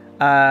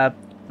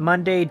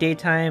 Monday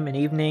daytime and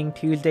evening.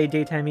 Tuesday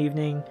daytime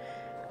evening.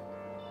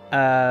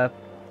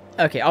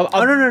 Okay. I'll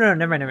Oh no,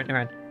 never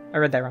mind. I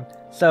read that wrong.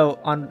 So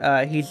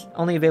on he's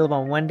only available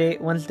on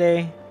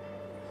Wednesday,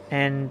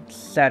 and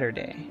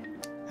Saturday.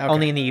 okay.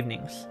 Only in the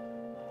evenings.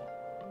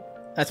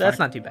 That's So that's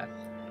fine. not too bad.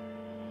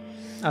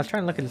 I was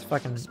trying to look at his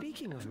fucking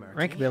Speaking of Murky,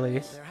 rank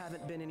abilities. there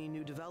haven't been any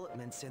new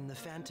developments in the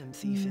Phantom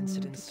Thief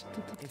incidents.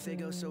 If they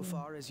go so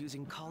far as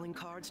using calling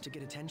cards to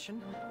get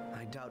attention,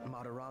 I doubt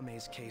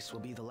Madarame's case will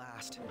be the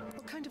last.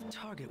 What kind of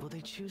target will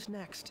they choose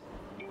next?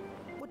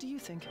 What do you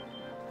think?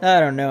 I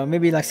don't know.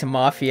 Maybe like some Go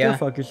mafia.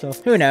 fuck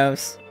yourself. Who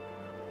knows?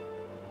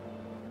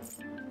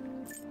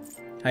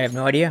 I have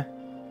no idea.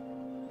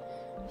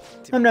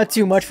 I'm not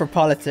too much for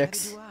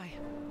politics. Neither do I.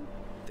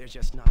 There's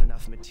just not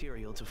enough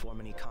material to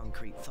form any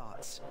concrete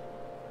thoughts.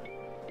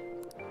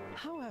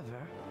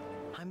 However,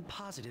 I'm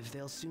positive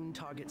they'll soon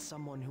target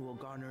someone who will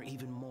garner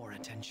even more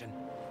attention.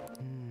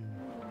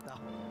 Oh,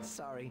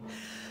 sorry.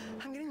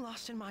 I'm getting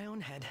lost in my own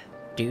head.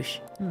 Douche.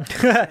 On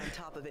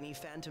top of any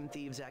Phantom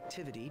Thieves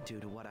activity due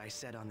to what I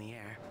said on the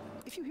air.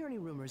 If you hear any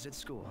rumors at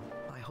school,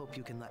 I hope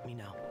you can let me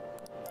know.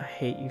 I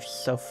hate you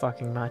so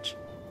fucking much.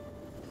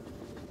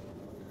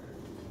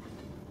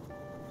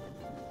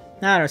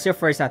 I don't know. So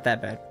far, it's not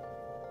that bad.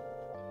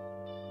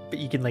 But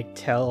you can like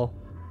tell.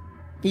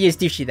 He is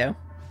douchey though.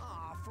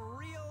 Aw, for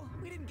real?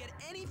 We didn't get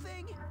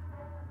anything?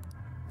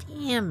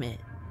 Damn it.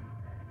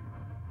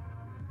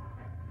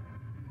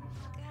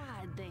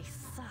 God, they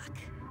suck.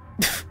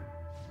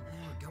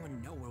 We're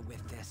going nowhere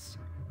with this.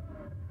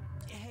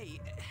 Hey,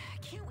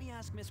 can't we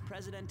ask Miss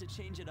President to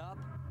change it up?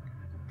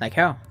 Like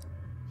how?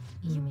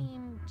 You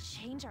mean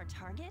change our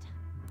target?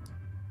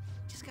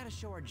 Just gotta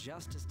show her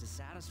justice to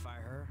satisfy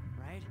her,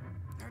 right?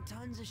 There are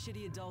tons of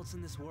shitty adults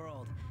in this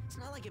world. It's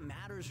not like it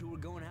matters who we're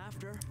going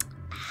after.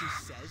 She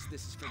says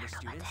this is for the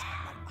students,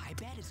 but I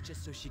bet it's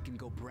just so she can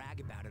go brag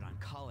about it on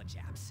college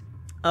apps.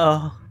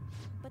 Oh.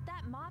 But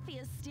that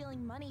mafia's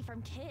stealing money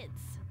from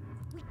kids.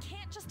 We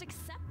can't just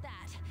accept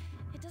that.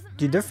 It doesn't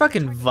Dude, they're matter if we're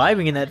fucking targeting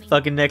vibing in that anyone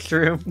fucking next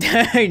room.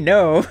 I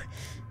know.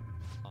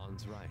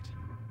 On's right.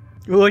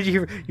 What'd you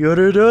hear?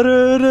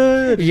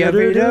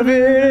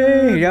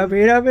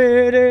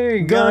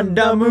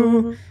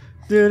 Gandamu.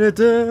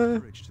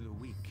 Courage to the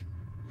weak.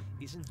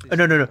 Isn't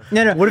this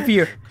No. What if you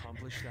hear?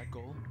 accomplish that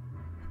goal?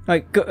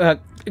 Like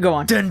go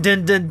on. Dun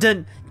dun dun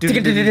dun.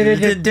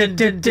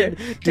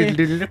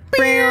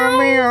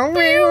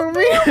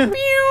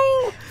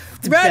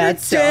 Weather That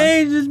song.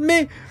 changes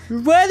me.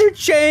 Weather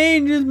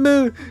changes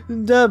mood.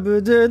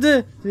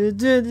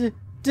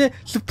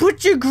 So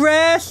put your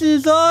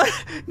glasses on.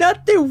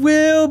 Nothing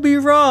will be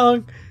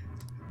wrong.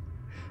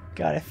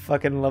 God, I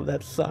fucking love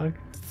that song.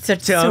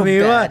 Tell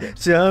me what.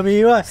 Tell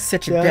me what.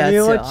 Such a Tell bad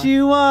me what song.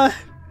 you want.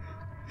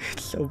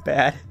 It's so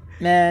bad.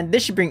 Man, they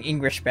should bring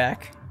English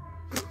back.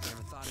 Never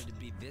thought it'd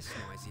be this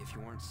noisy if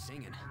you weren't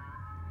singing.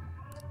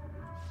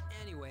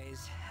 Anyways,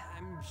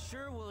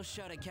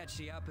 shot at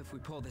catching up if we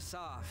pull this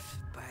off,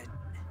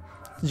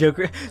 but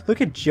Joker, look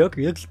at Joker.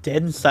 He looks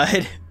dead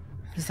inside.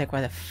 He's like,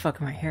 why the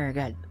fuck am I here?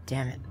 God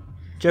damn it.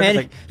 Joker's Man,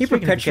 like, he speaking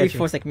of perpetually Pikachu,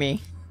 feels like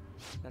me.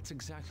 That's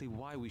exactly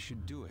why we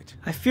should do it.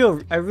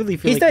 I really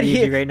feel He's like not Ryuji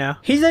here right now.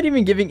 He's not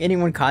even giving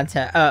anyone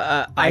contact,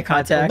 eye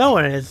contact. No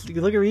one is.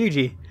 Look at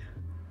Ryuji.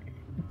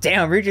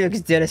 Damn, Ryuji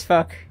looks dead as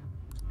fuck.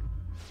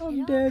 It all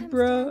I'm dead, comes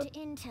bro. down to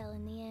intel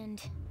in the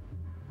end.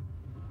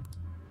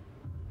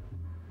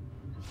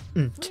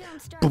 Mm. If we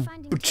don't start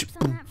finding chips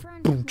on that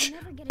front, we'll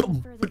never get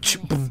any further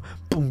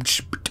than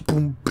this.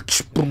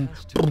 There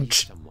has to be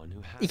someone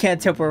who has You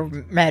can't tell we're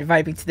mad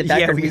vibing to the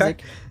background we are.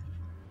 music.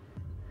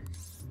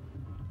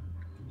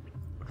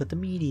 Look at the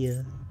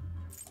media.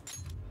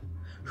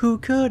 Who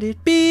could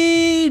it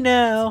be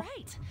now?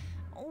 Right.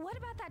 What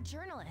about that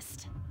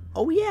journalist?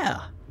 Oh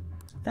yeah,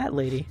 that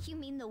lady. You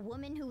mean the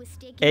woman who was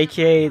staking out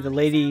AKA my the mom's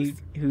lady house?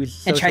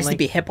 who's And tries social to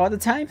be link. hip all the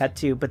time? That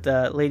too, but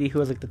the lady who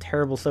has like the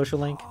terrible social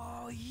link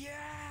oh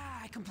yeah,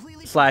 I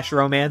completely slash forgot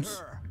about romance.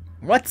 her.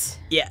 What?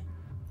 Yeah.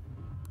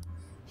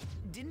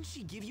 Didn't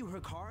she give you her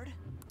card?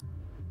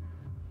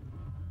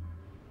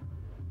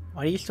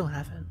 Why do you still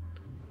have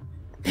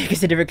it?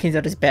 Because it never cleans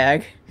out his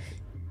bag.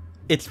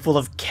 It's full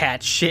of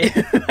cat shit.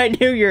 I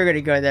knew you were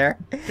gonna go there.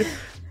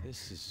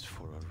 This is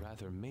for a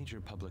rather major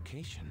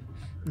publication.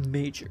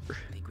 Major.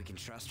 Think we can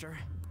trust her?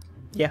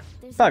 Yeah.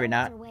 There's Probably no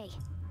not. other way.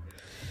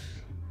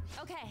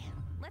 Okay,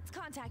 let's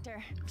contact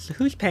her. So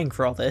who's paying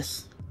for all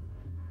this?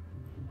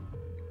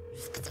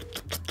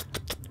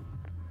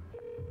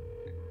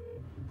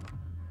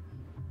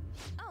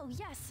 Oh,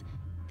 yes.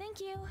 Thank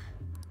you.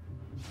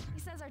 He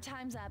says our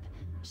time's up.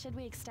 Should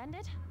we extend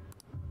it?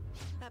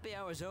 Happy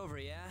hour's over,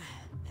 yeah?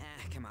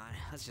 Come on,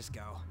 let's just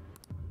go.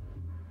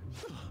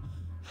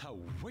 How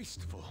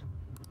wasteful.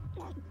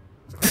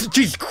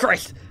 Jesus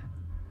Christ!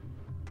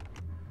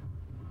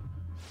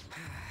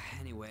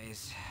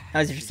 Anyways, That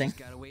was we interesting. just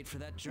gotta wait for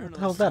that journalist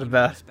hell's that to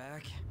about? email us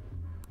back.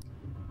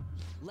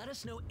 Let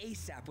us know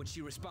ASAP when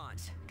she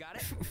responds. Got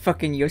it?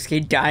 Fucking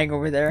Yosuke dying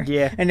over there.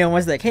 Yeah. And no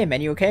one's like, hey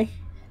man, you okay?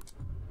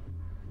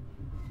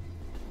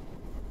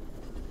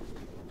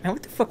 Man,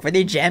 what the fuck were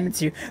they jamming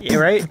to? Yeah,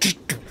 right?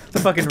 The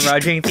fucking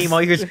Rajang theme,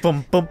 all you hear is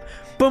bum bum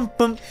bum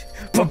bum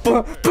bum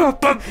bum bum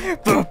bum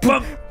bum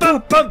bum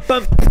bum bum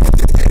bum.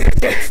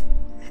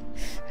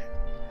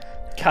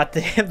 God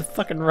damn, the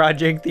fucking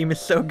Rajang theme is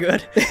so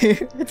good.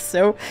 it's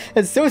so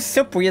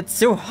simple yet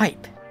so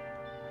hype.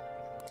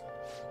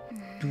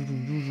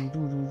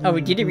 Oh,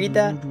 did you read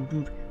that?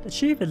 The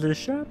sheep is as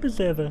sharp as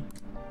ever.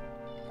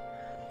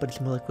 But it's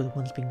more like we're the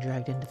ones being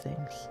dragged into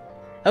things.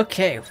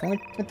 Okay, what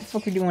the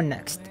fuck are we doing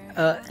next?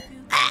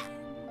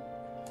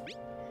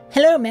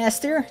 Hello,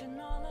 master.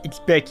 It's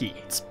Becky.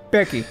 It's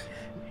Becky,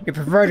 your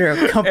provider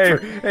of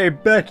comfort. Hey,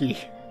 Becky.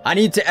 I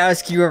need to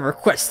ask you a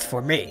request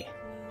for me.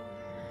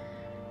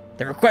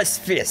 The request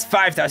fee is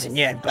 5,000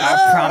 yen, but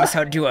I promise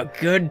I'll do a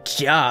good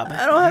job.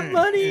 I don't have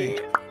money.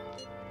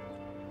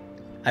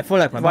 I feel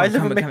like my Why is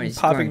mom everyone making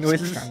popping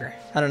noises? stronger.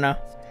 I don't know.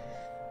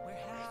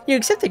 You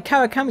accepted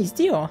Kawakami's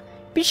deal.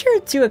 Be sure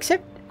to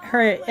accept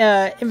her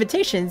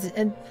invitations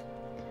and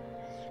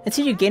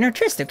until you gain her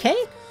trust, okay?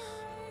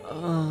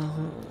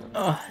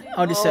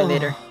 I'll do so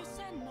later.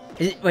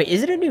 Wait,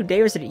 is it a new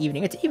day or is it an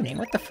evening? It's evening.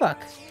 What the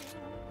fuck?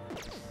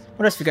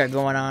 What else we got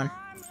going on?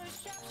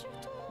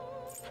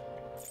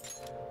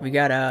 We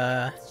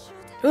got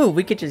ooh,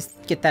 we could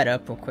just get that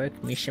up real quick.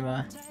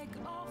 Mishima.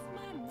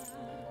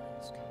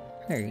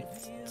 There.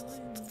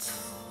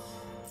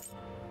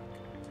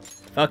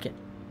 Fuck it.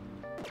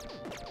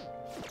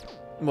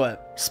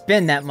 What?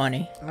 Spend that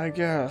money. I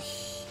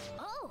guess.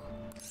 Oh,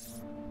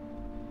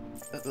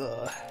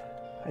 Ugh.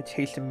 I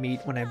taste the meat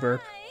when I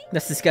burp.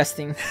 That's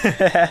disgusting.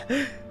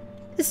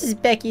 This is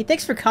Becky.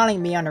 Thanks for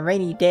calling me on a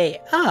rainy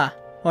day. Ah,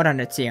 hold on,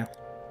 it's you.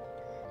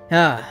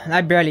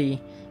 I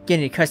barely get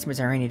any customers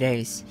on rainy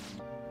days.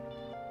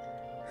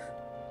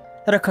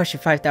 That'll cost you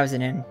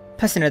 5,000 yen,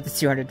 plus another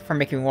 200 for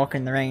making me walk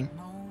in the rain.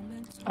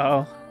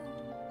 Oh.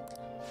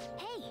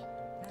 hey.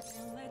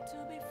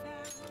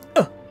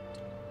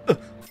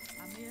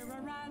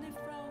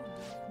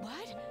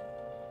 What?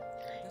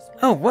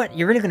 Oh, what?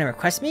 You're really gonna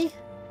request me?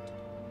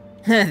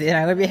 Then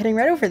I'm gonna be heading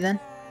right over then.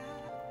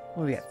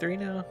 What, we got 3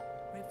 now?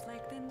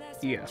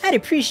 Yeah. I'd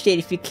appreciate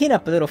if you clean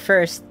up a little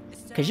first,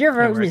 cause your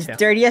room right is there.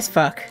 dirty as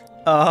fuck.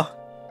 I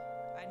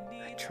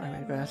try my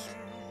best.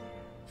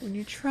 When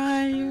you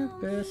try your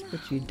best, but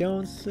you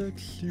don't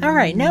succeed.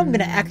 Alright, now I'm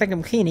gonna act like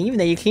I'm cleaning, even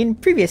though you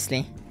cleaned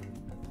previously.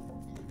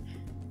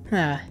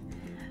 I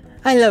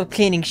love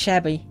cleaning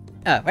shabby.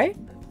 Right?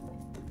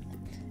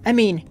 I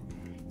mean,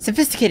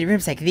 sophisticated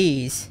rooms like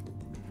these.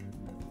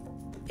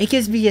 It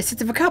gives me a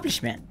sense of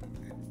accomplishment.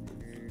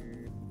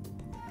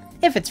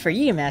 If it's for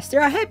you, master,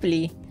 I'll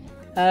happily,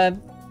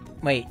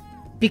 wait,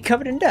 be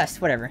covered in dust,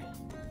 whatever.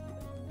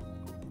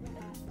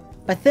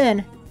 But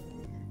then,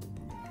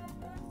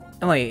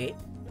 wait,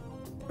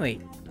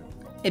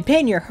 it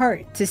pained your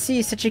heart to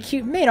see such a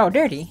cute maid all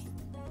dirty.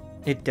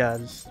 It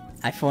does.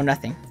 I feel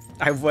nothing.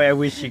 I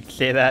wish you could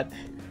say that.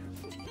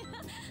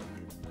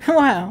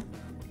 Wow.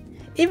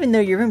 even though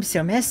your room's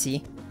so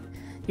messy,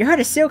 your heart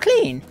is so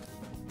clean.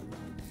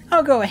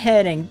 I'll go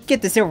ahead and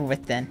get this over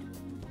with then.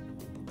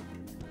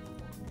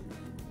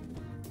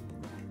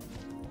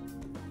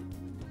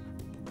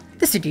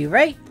 This'll do,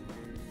 right?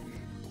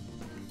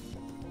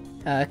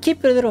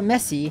 Keep it a little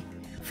messy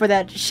for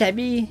that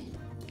shabby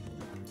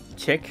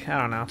Chick? I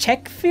don't know.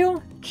 check feel,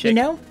 you Chick.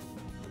 know?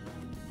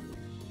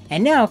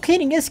 And now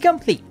cleaning is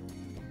complete.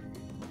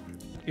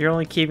 You're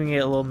only keeping it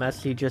a little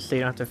messy just so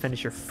you don't have to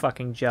finish your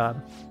fucking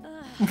job.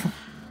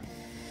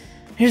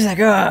 He's like,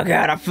 oh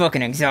god, I'm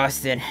fucking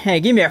exhausted. Hey,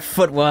 give me a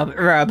foot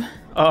rub.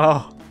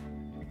 Oh.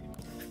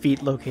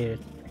 Feet located.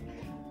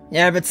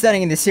 Yeah, I've been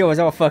standing in the seals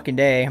all fucking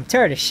day. I'm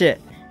tired of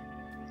shit.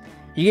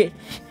 You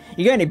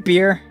got any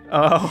beer?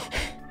 Oh.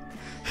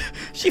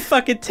 She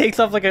fucking takes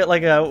off like a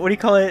what do you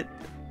call it?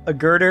 A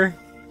girder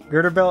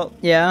belt?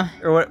 Yeah.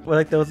 Or what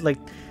like those like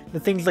the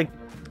things like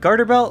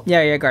garter belt?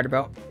 Yeah, garter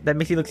belt. That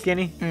makes you look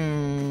skinny?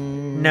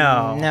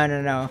 No.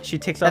 No. She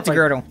takes off That's a like,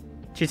 girdle.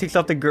 She takes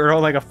off the girdle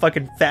like a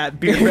fucking fat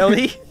beer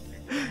belly.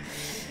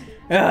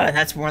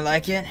 That's more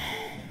like it.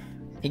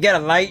 You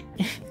got a light?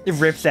 It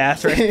rips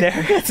ass right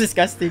there. That's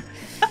disgusting.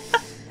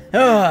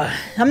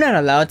 I'm not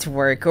allowed to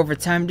work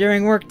overtime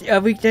during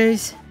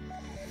weekdays.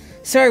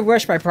 So I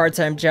rush my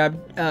part-time job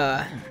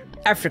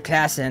after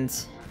class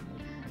ends.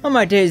 On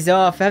my days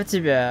off, I have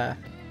to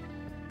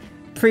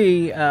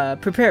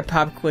prepare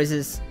pop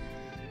quizzes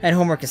and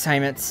homework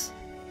assignments.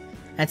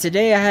 And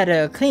today I had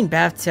to clean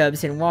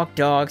bathtubs and walk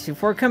dogs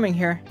before coming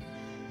here.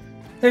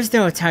 There's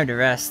no time to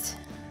rest.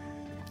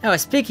 Oh,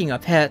 speaking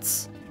of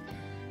pets,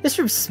 this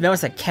room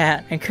smells like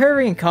cat and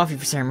curry and coffee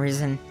for some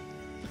reason.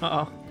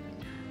 Uh-oh.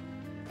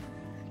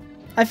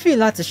 I feed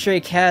lots of stray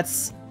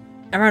cats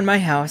around my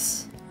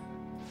house.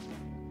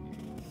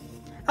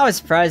 I was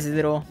surprised a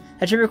little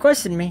that you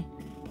requested me.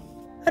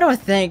 I don't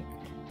think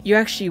you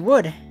actually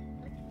would.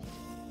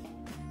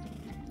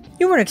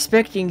 You weren't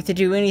expecting to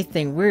do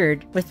anything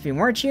weird with me,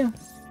 weren't you?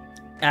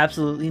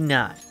 Absolutely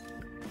not.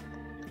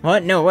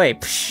 What? No way.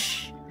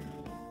 Psh.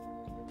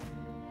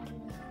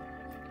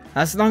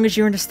 As long as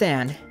you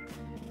understand.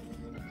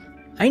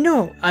 I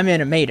know I'm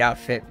in a maid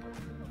outfit,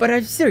 but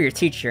I'm still your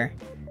teacher.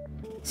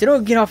 So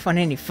don't get off on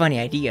any funny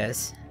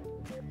ideas.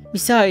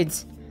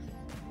 Besides,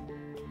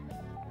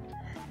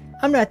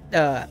 I'm not,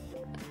 I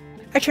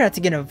try not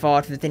to get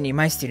involved with any of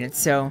my students,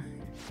 so...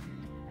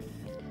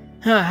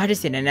 I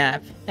just need a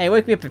nap. Hey,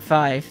 wake me up at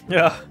 5.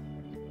 Yeah.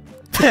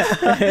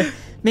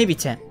 Maybe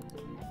 10.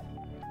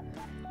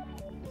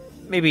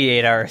 Maybe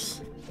 8 hours.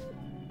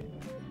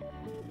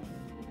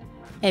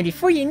 And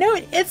before you know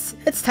it,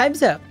 it's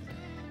time's up.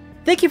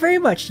 Thank you very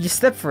much. You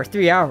slept for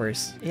 3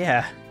 hours.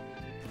 Yeah.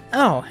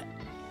 Oh,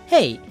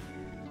 hey.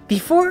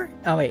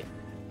 Oh wait.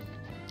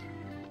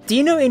 Do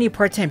you know any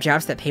part-time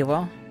jobs that pay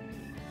well?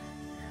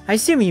 I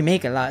assume you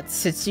make a lot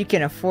since you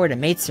can afford a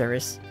maid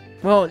service.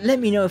 Well, let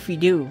me know if you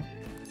do.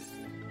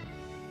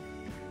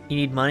 You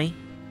need money?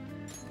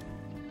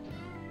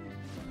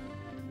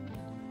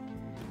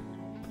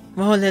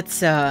 Well,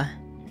 it's You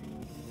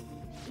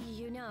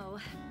know,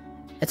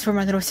 it's for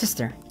my little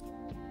sister.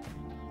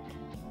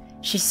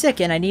 She's sick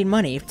and I need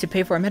money to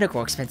pay for her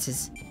medical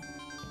expenses.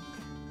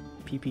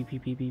 P.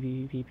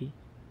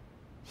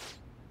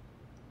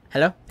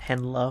 Hello?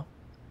 Hello.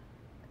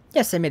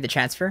 Yes, I made the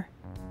transfer.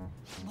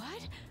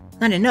 what?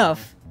 Not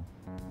enough.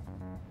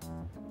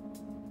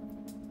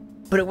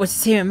 But it was the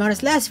same amount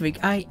as last week.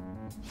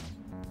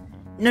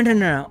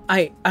 No.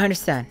 I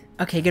understand.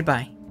 Okay,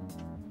 goodbye.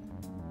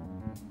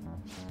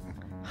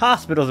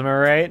 Hospitals, am I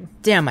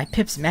right? Damn, my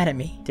pip's mad at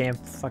me. Damn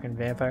fucking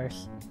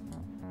vampires.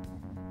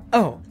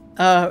 Oh,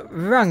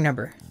 wrong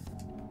number.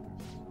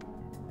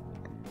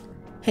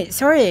 Hey,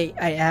 sorry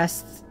I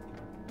asked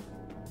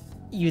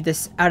you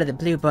this out of the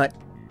blue, but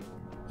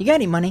you got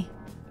any money?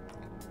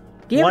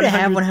 Do you ever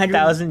have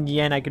 100,000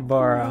 yen I could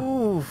borrow.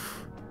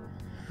 Oof.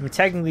 I mean,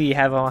 technically you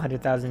have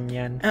 100,000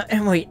 yen.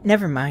 And wait,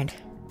 never mind.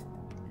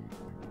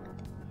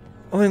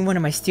 Owing one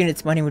of my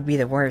students money would be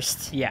the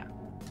worst. Yeah.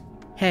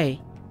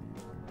 Hey,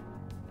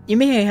 you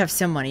may have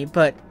some money,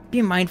 but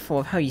be mindful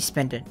of how you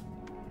spend it.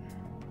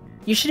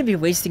 You shouldn't be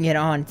wasting it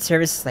on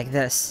services like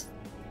this.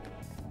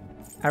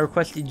 I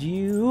requested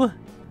you.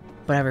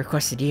 But I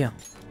requested you.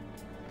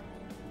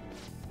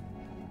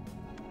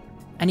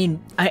 I need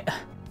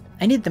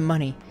the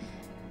money,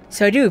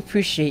 so I do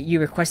appreciate you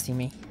requesting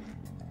me.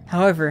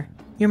 However,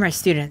 you're my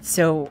student,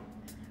 so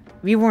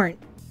we weren't...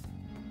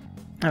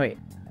 Oh wait.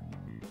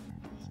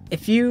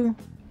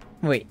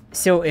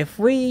 So if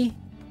we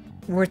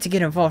were to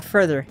get involved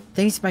further,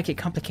 things might get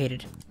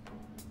complicated.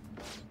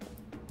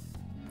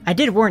 I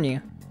did warn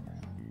you.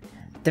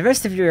 The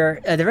rest is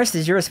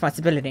your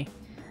responsibility.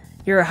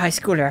 You're a high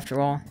schooler after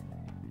all.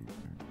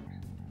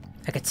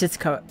 I could sense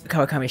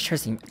Kawakami's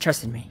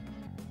trusting me.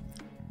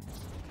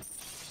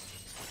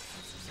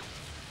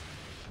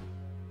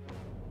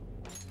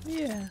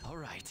 Yeah. All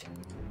right.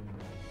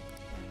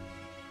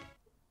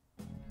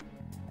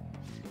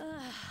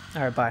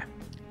 Alright, bye.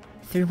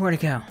 3 more to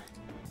go.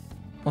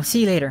 We'll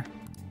see you later.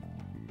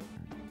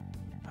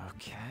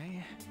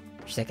 Okay.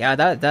 She's like,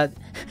 that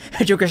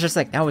Joker's just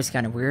like, that was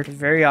kind of weird.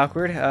 Very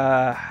awkward. We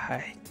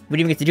didn't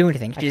even get to do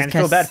anything. I kind of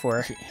feel bad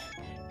for her.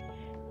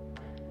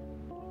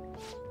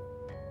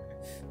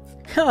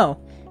 Oh.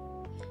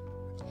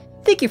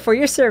 Thank you for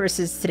your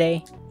services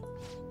today.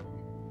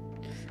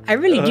 I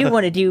really do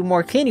want to do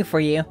more cleaning for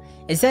you.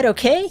 Is that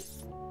okay?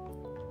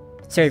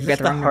 Sorry, we got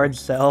the wrong hard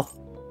sell.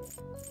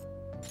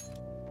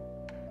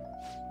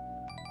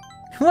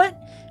 What?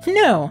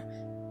 No.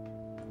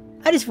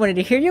 I just wanted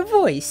to hear your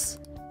voice.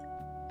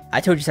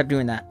 I told you to stop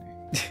doing that.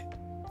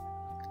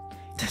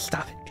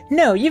 Stop it.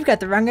 No, you've got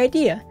the wrong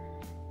idea.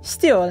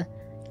 Still,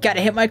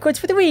 gotta hit my quotes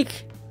for the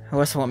week, or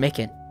else I won't make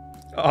it.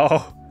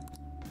 Oh.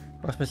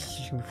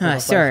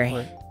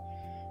 Sorry.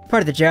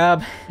 Part of the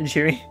job. Did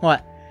you hear me?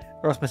 What?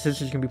 Or else my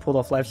sister's gonna be pulled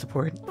off life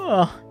support.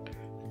 Oh.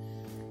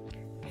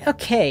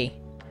 Okay.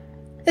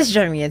 This is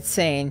driving me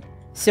insane.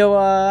 So,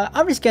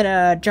 I'm just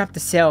gonna drop the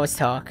sales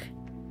talk.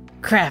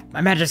 Crap,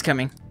 my manager's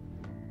coming.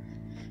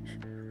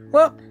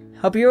 Well,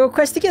 hope your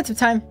request to get some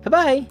time.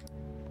 Bye-bye.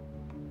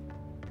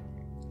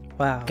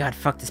 Wow. God,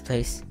 fuck this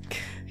place.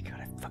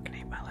 God, I fucking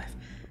hate my life.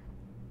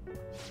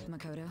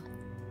 Makoto.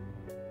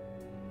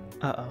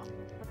 Uh-oh.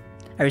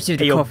 I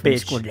received a call from the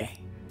school today.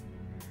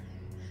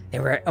 They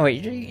were... Oh,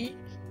 wait.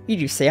 You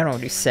do say. I don't know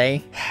what you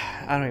say.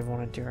 I don't even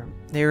want to do it.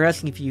 They were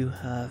asking if you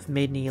have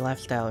made any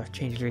lifestyle or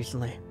changes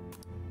recently.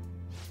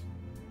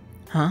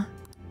 Huh?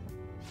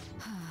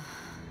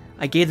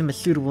 I gave them a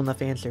suitable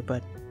enough answer,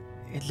 but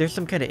is there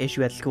some kind of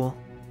issue at school?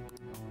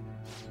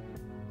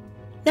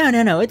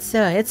 No. It's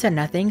a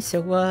nothing,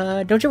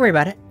 so, don't you worry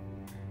about it.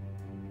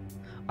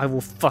 I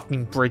will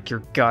fucking break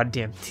your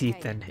goddamn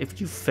teeth then if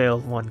you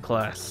fail one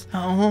class.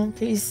 Oh,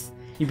 please.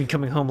 You've been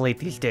coming home late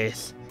these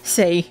days.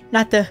 Say,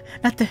 not the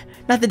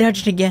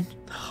dungeon again.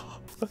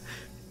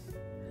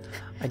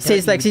 Say,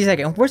 it's like,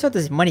 where's all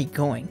this money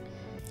going?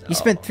 You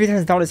spent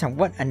 $3,000 on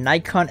what? A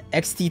Nikon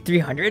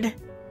XT300?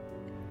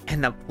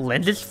 And the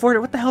lenses for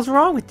it? What the hell's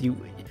wrong with you?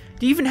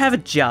 Do you even have a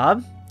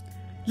job?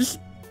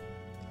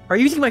 Are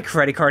you using my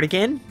credit card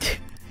again?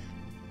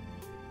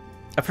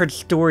 I've heard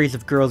stories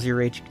of girls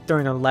your age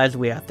throwing their lives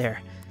away out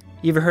there.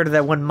 You ever heard of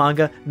that one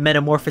manga,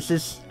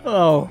 Metamorphosis?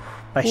 Oh.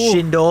 By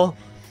Shindol?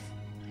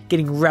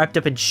 Getting wrapped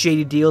up in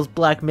shady deals,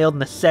 blackmailed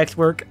into sex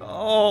work.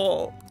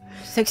 Oh.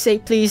 Sex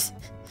tape, please.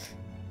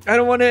 I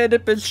don't want to end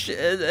up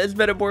as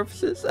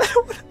Metamorphosis. I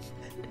don't want to.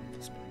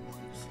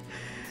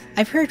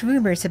 I've heard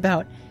rumors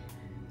about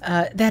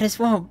that as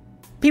well.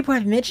 People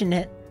have mentioned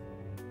it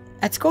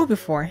at school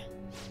before.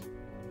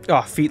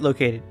 Oh, feet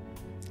located.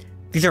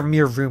 These are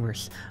mere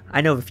rumors.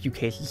 I know of a few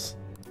cases.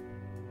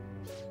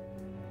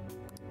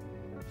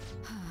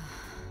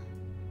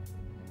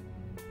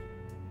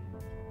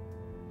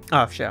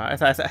 Oh shit! I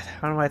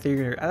don't know why I thought you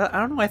were. I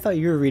don't know why I thought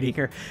you were reading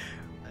her.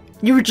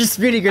 You were just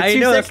reading her 2 I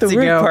know that's the seconds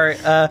weird ago.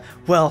 part.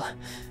 Well,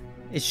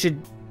 it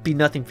should be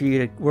nothing for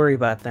you to worry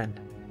about then.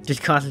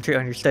 Just concentrate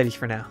on your studies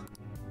for now.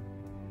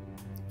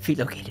 Feet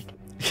located.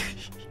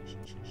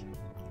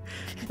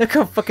 Look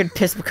how fucking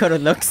pissed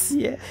Makoto looks.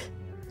 Yeah.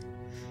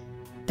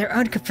 They're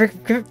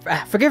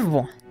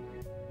unforgivable.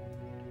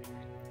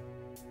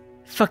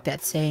 Fuck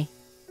that, say.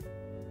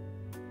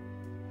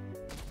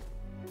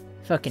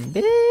 Fucking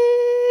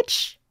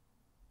bitch.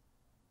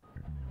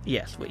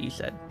 Yes, what you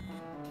said.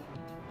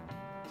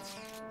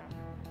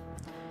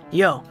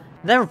 Yo, did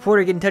that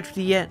reporter get in touch with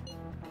you yet?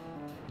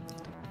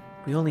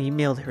 We only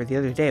emailed her the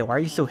other day. Why are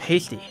you so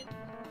hasty?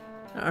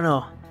 I don't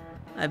know.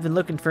 I've been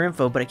looking for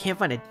info, but I can't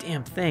find a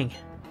damn thing.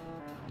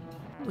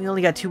 We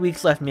only got 2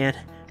 weeks left, man.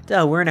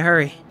 Duh, we're in a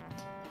hurry.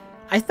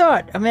 I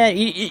thought, oh man,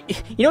 you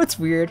know what's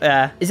weird?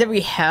 Is that we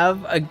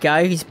have a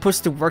guy who's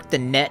supposed to work the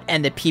net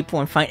and the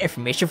people and find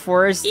information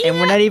for us, and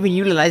we're not even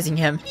utilizing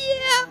him.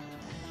 Yeah.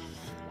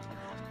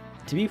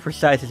 To be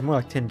precise, it's more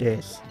like 10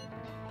 days.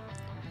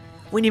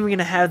 We ain't even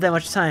gonna have that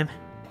much time.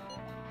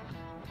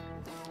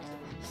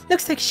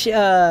 Looks like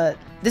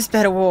this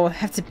battle will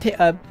have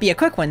to be a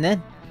quick one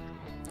then.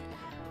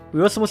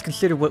 We also must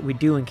consider what we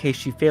do in case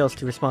she fails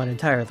to respond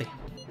entirely.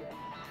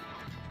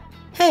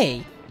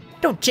 Hey,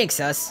 don't jinx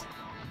us.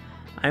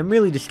 I'm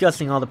really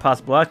discussing all the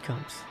possible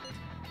outcomes.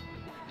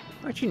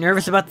 Aren't you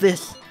nervous about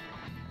this?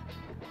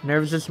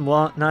 Nervousness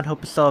will not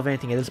help us solve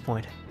anything at this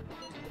point.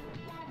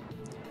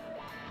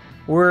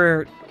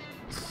 Were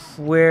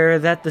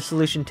that the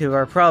solution to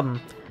our problem,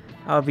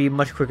 I'll be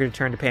much quicker to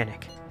turn to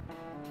panic.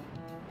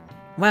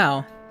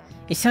 Wow,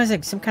 he sounds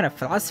like some kind of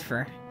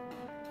philosopher.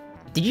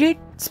 Did you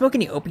smoke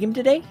any opium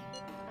today?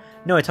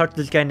 No, I talked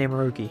to this guy named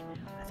Maruki.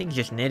 I think he's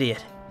just an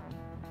idiot.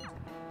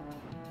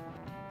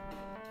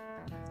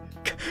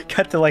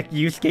 Got to like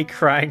Yusuke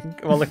crying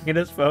while looking at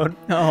his phone.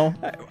 Oh.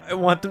 I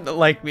want them to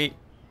like me.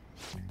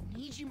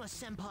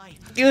 Nijima-senpai, are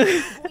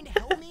you going to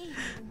help me?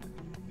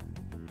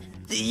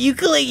 You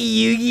collect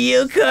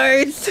Yu-Gi-Oh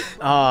cards?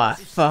 Aw,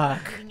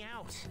 fuck.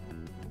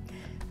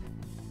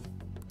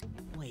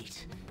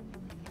 Wait,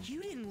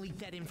 you didn't leak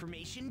that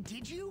information,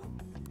 did you?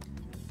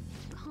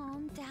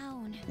 Calm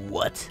down.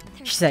 What?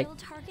 They're She's still like-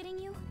 targeting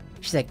you?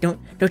 She's like,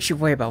 don't you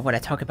worry about what I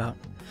talk about.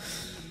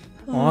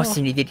 Oh, I'll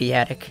send you to the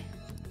attic.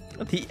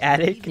 The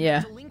attic?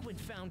 Yeah. Delinquent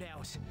found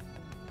out.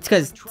 It's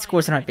because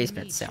schools don't have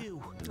basements, so.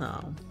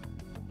 Oh.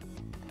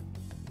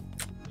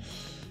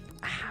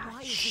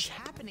 Why is this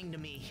happening to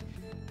me?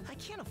 I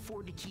can't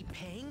afford to keep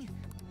paying.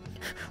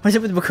 What's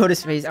up with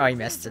Makoto's face? Oh, he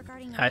missed it.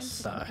 Regarding I a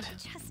saw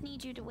incident, it. I just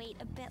need you to wait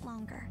a bit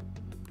longer.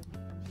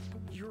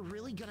 You're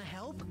really gonna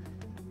help?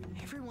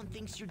 Everyone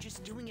thinks you're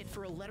just doing it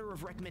for a letter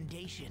of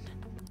recommendation.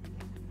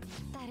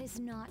 That is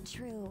not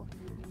true.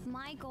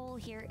 My goal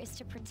here is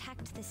to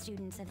protect the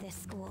students of this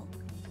school.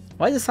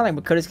 Why does it sound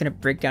like Makoto's gonna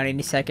break down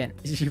any second?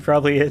 She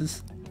probably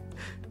is.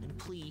 And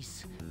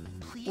please,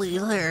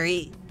 Please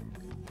hurry.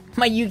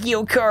 My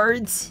Yu-Gi-Oh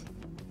cards!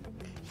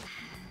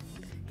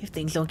 If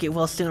things don't get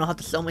well soon, I'll have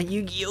to sell my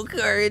Yu-Gi-Oh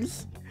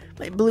cards.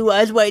 My Blue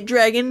Eyes White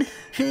Dragon.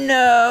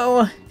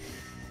 No!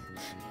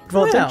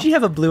 Well, Wow. don't you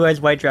have a Blue Eyes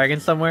White Dragon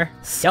somewhere?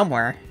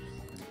 Somewhere.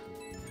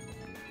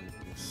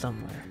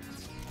 Somewhere.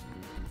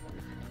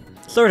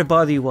 Sorry to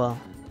bother you while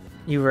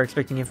you were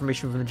expecting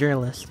information from the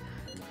journalist.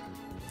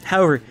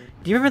 However,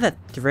 do you remember that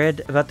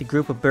thread about the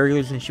group of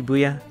burglars in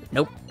Shibuya?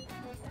 Nope.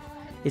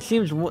 It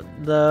seems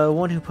the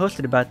one who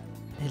posted about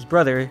his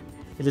brother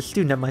is a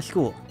student at my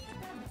school.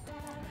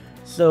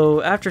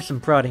 So, after some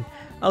prodding,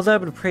 I was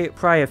able to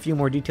pry a few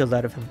more details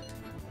out of him.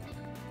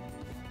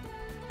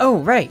 Oh,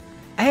 right.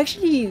 I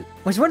actually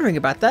was wondering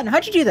about that.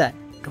 How'd you do that?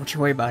 Don't you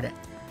worry about it.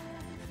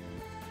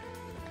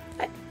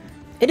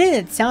 It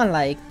didn't sound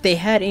like they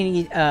had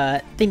any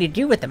thing to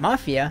do with the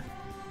mafia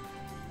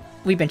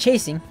we've been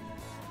chasing.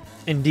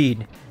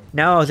 Indeed.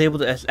 Now I was able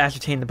to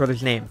ascertain the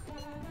brother's name.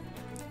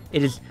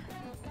 It is...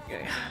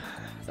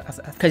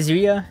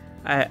 Kazuya?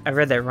 I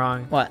read that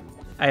wrong. What?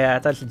 I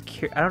thought it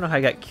said I don't know how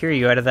I got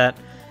Kiryu out of that.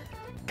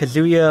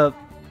 Kazuya...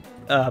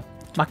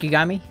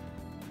 Makigami?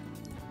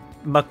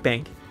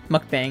 Mukbang.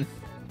 Mukbang.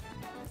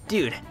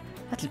 Dude,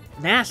 that's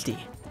nasty.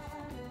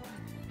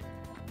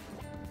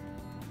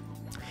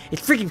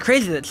 It's freaking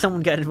crazy that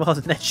someone got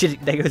involved in that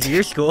shit that goes to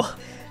your school.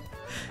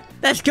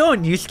 That's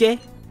going, Yusuke.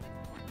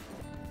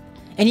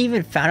 And he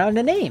even found out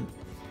the name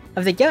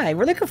of the guy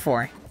we're looking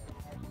for.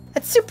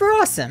 That's super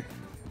awesome.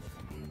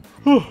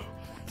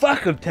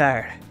 Fuck, I'm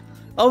tired.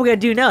 All we gotta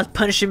do now is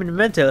punish him in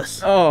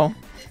mementos. Oh.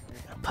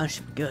 Punish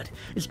him good.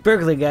 This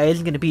burglar guy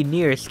isn't gonna be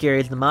near as scary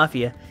as the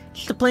mafia.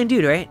 Just a plain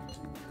dude, right?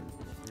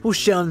 We'll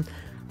show him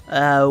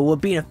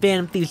what being a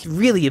Phantom Thief's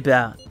really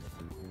about.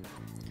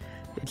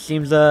 It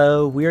seems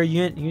we are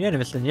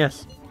unanimous then,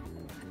 yes.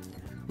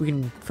 We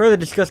can further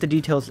discuss the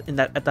details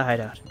at the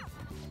hideout.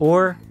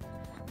 Or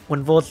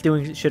when Volt's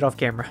doing shit off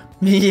camera.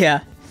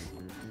 Yeah.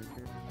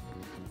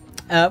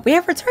 We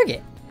have our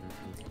target.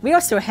 We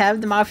also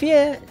have the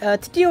mafia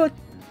to deal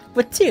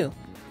with too.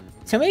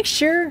 So make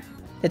sure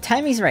the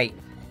timing's right.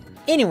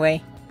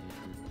 Anyway,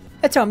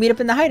 let's all meet up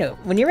in the hideout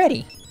when you're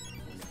ready.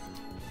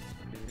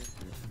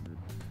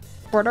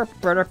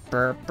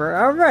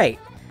 Alright.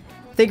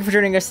 Thank you for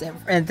joining us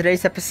in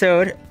today's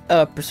episode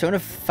of Persona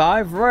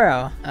 5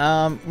 Royal.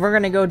 We're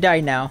gonna go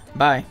die now.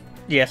 Bye.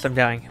 Yes, I'm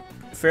dying.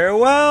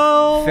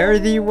 Farewell! Fare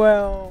thee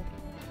well.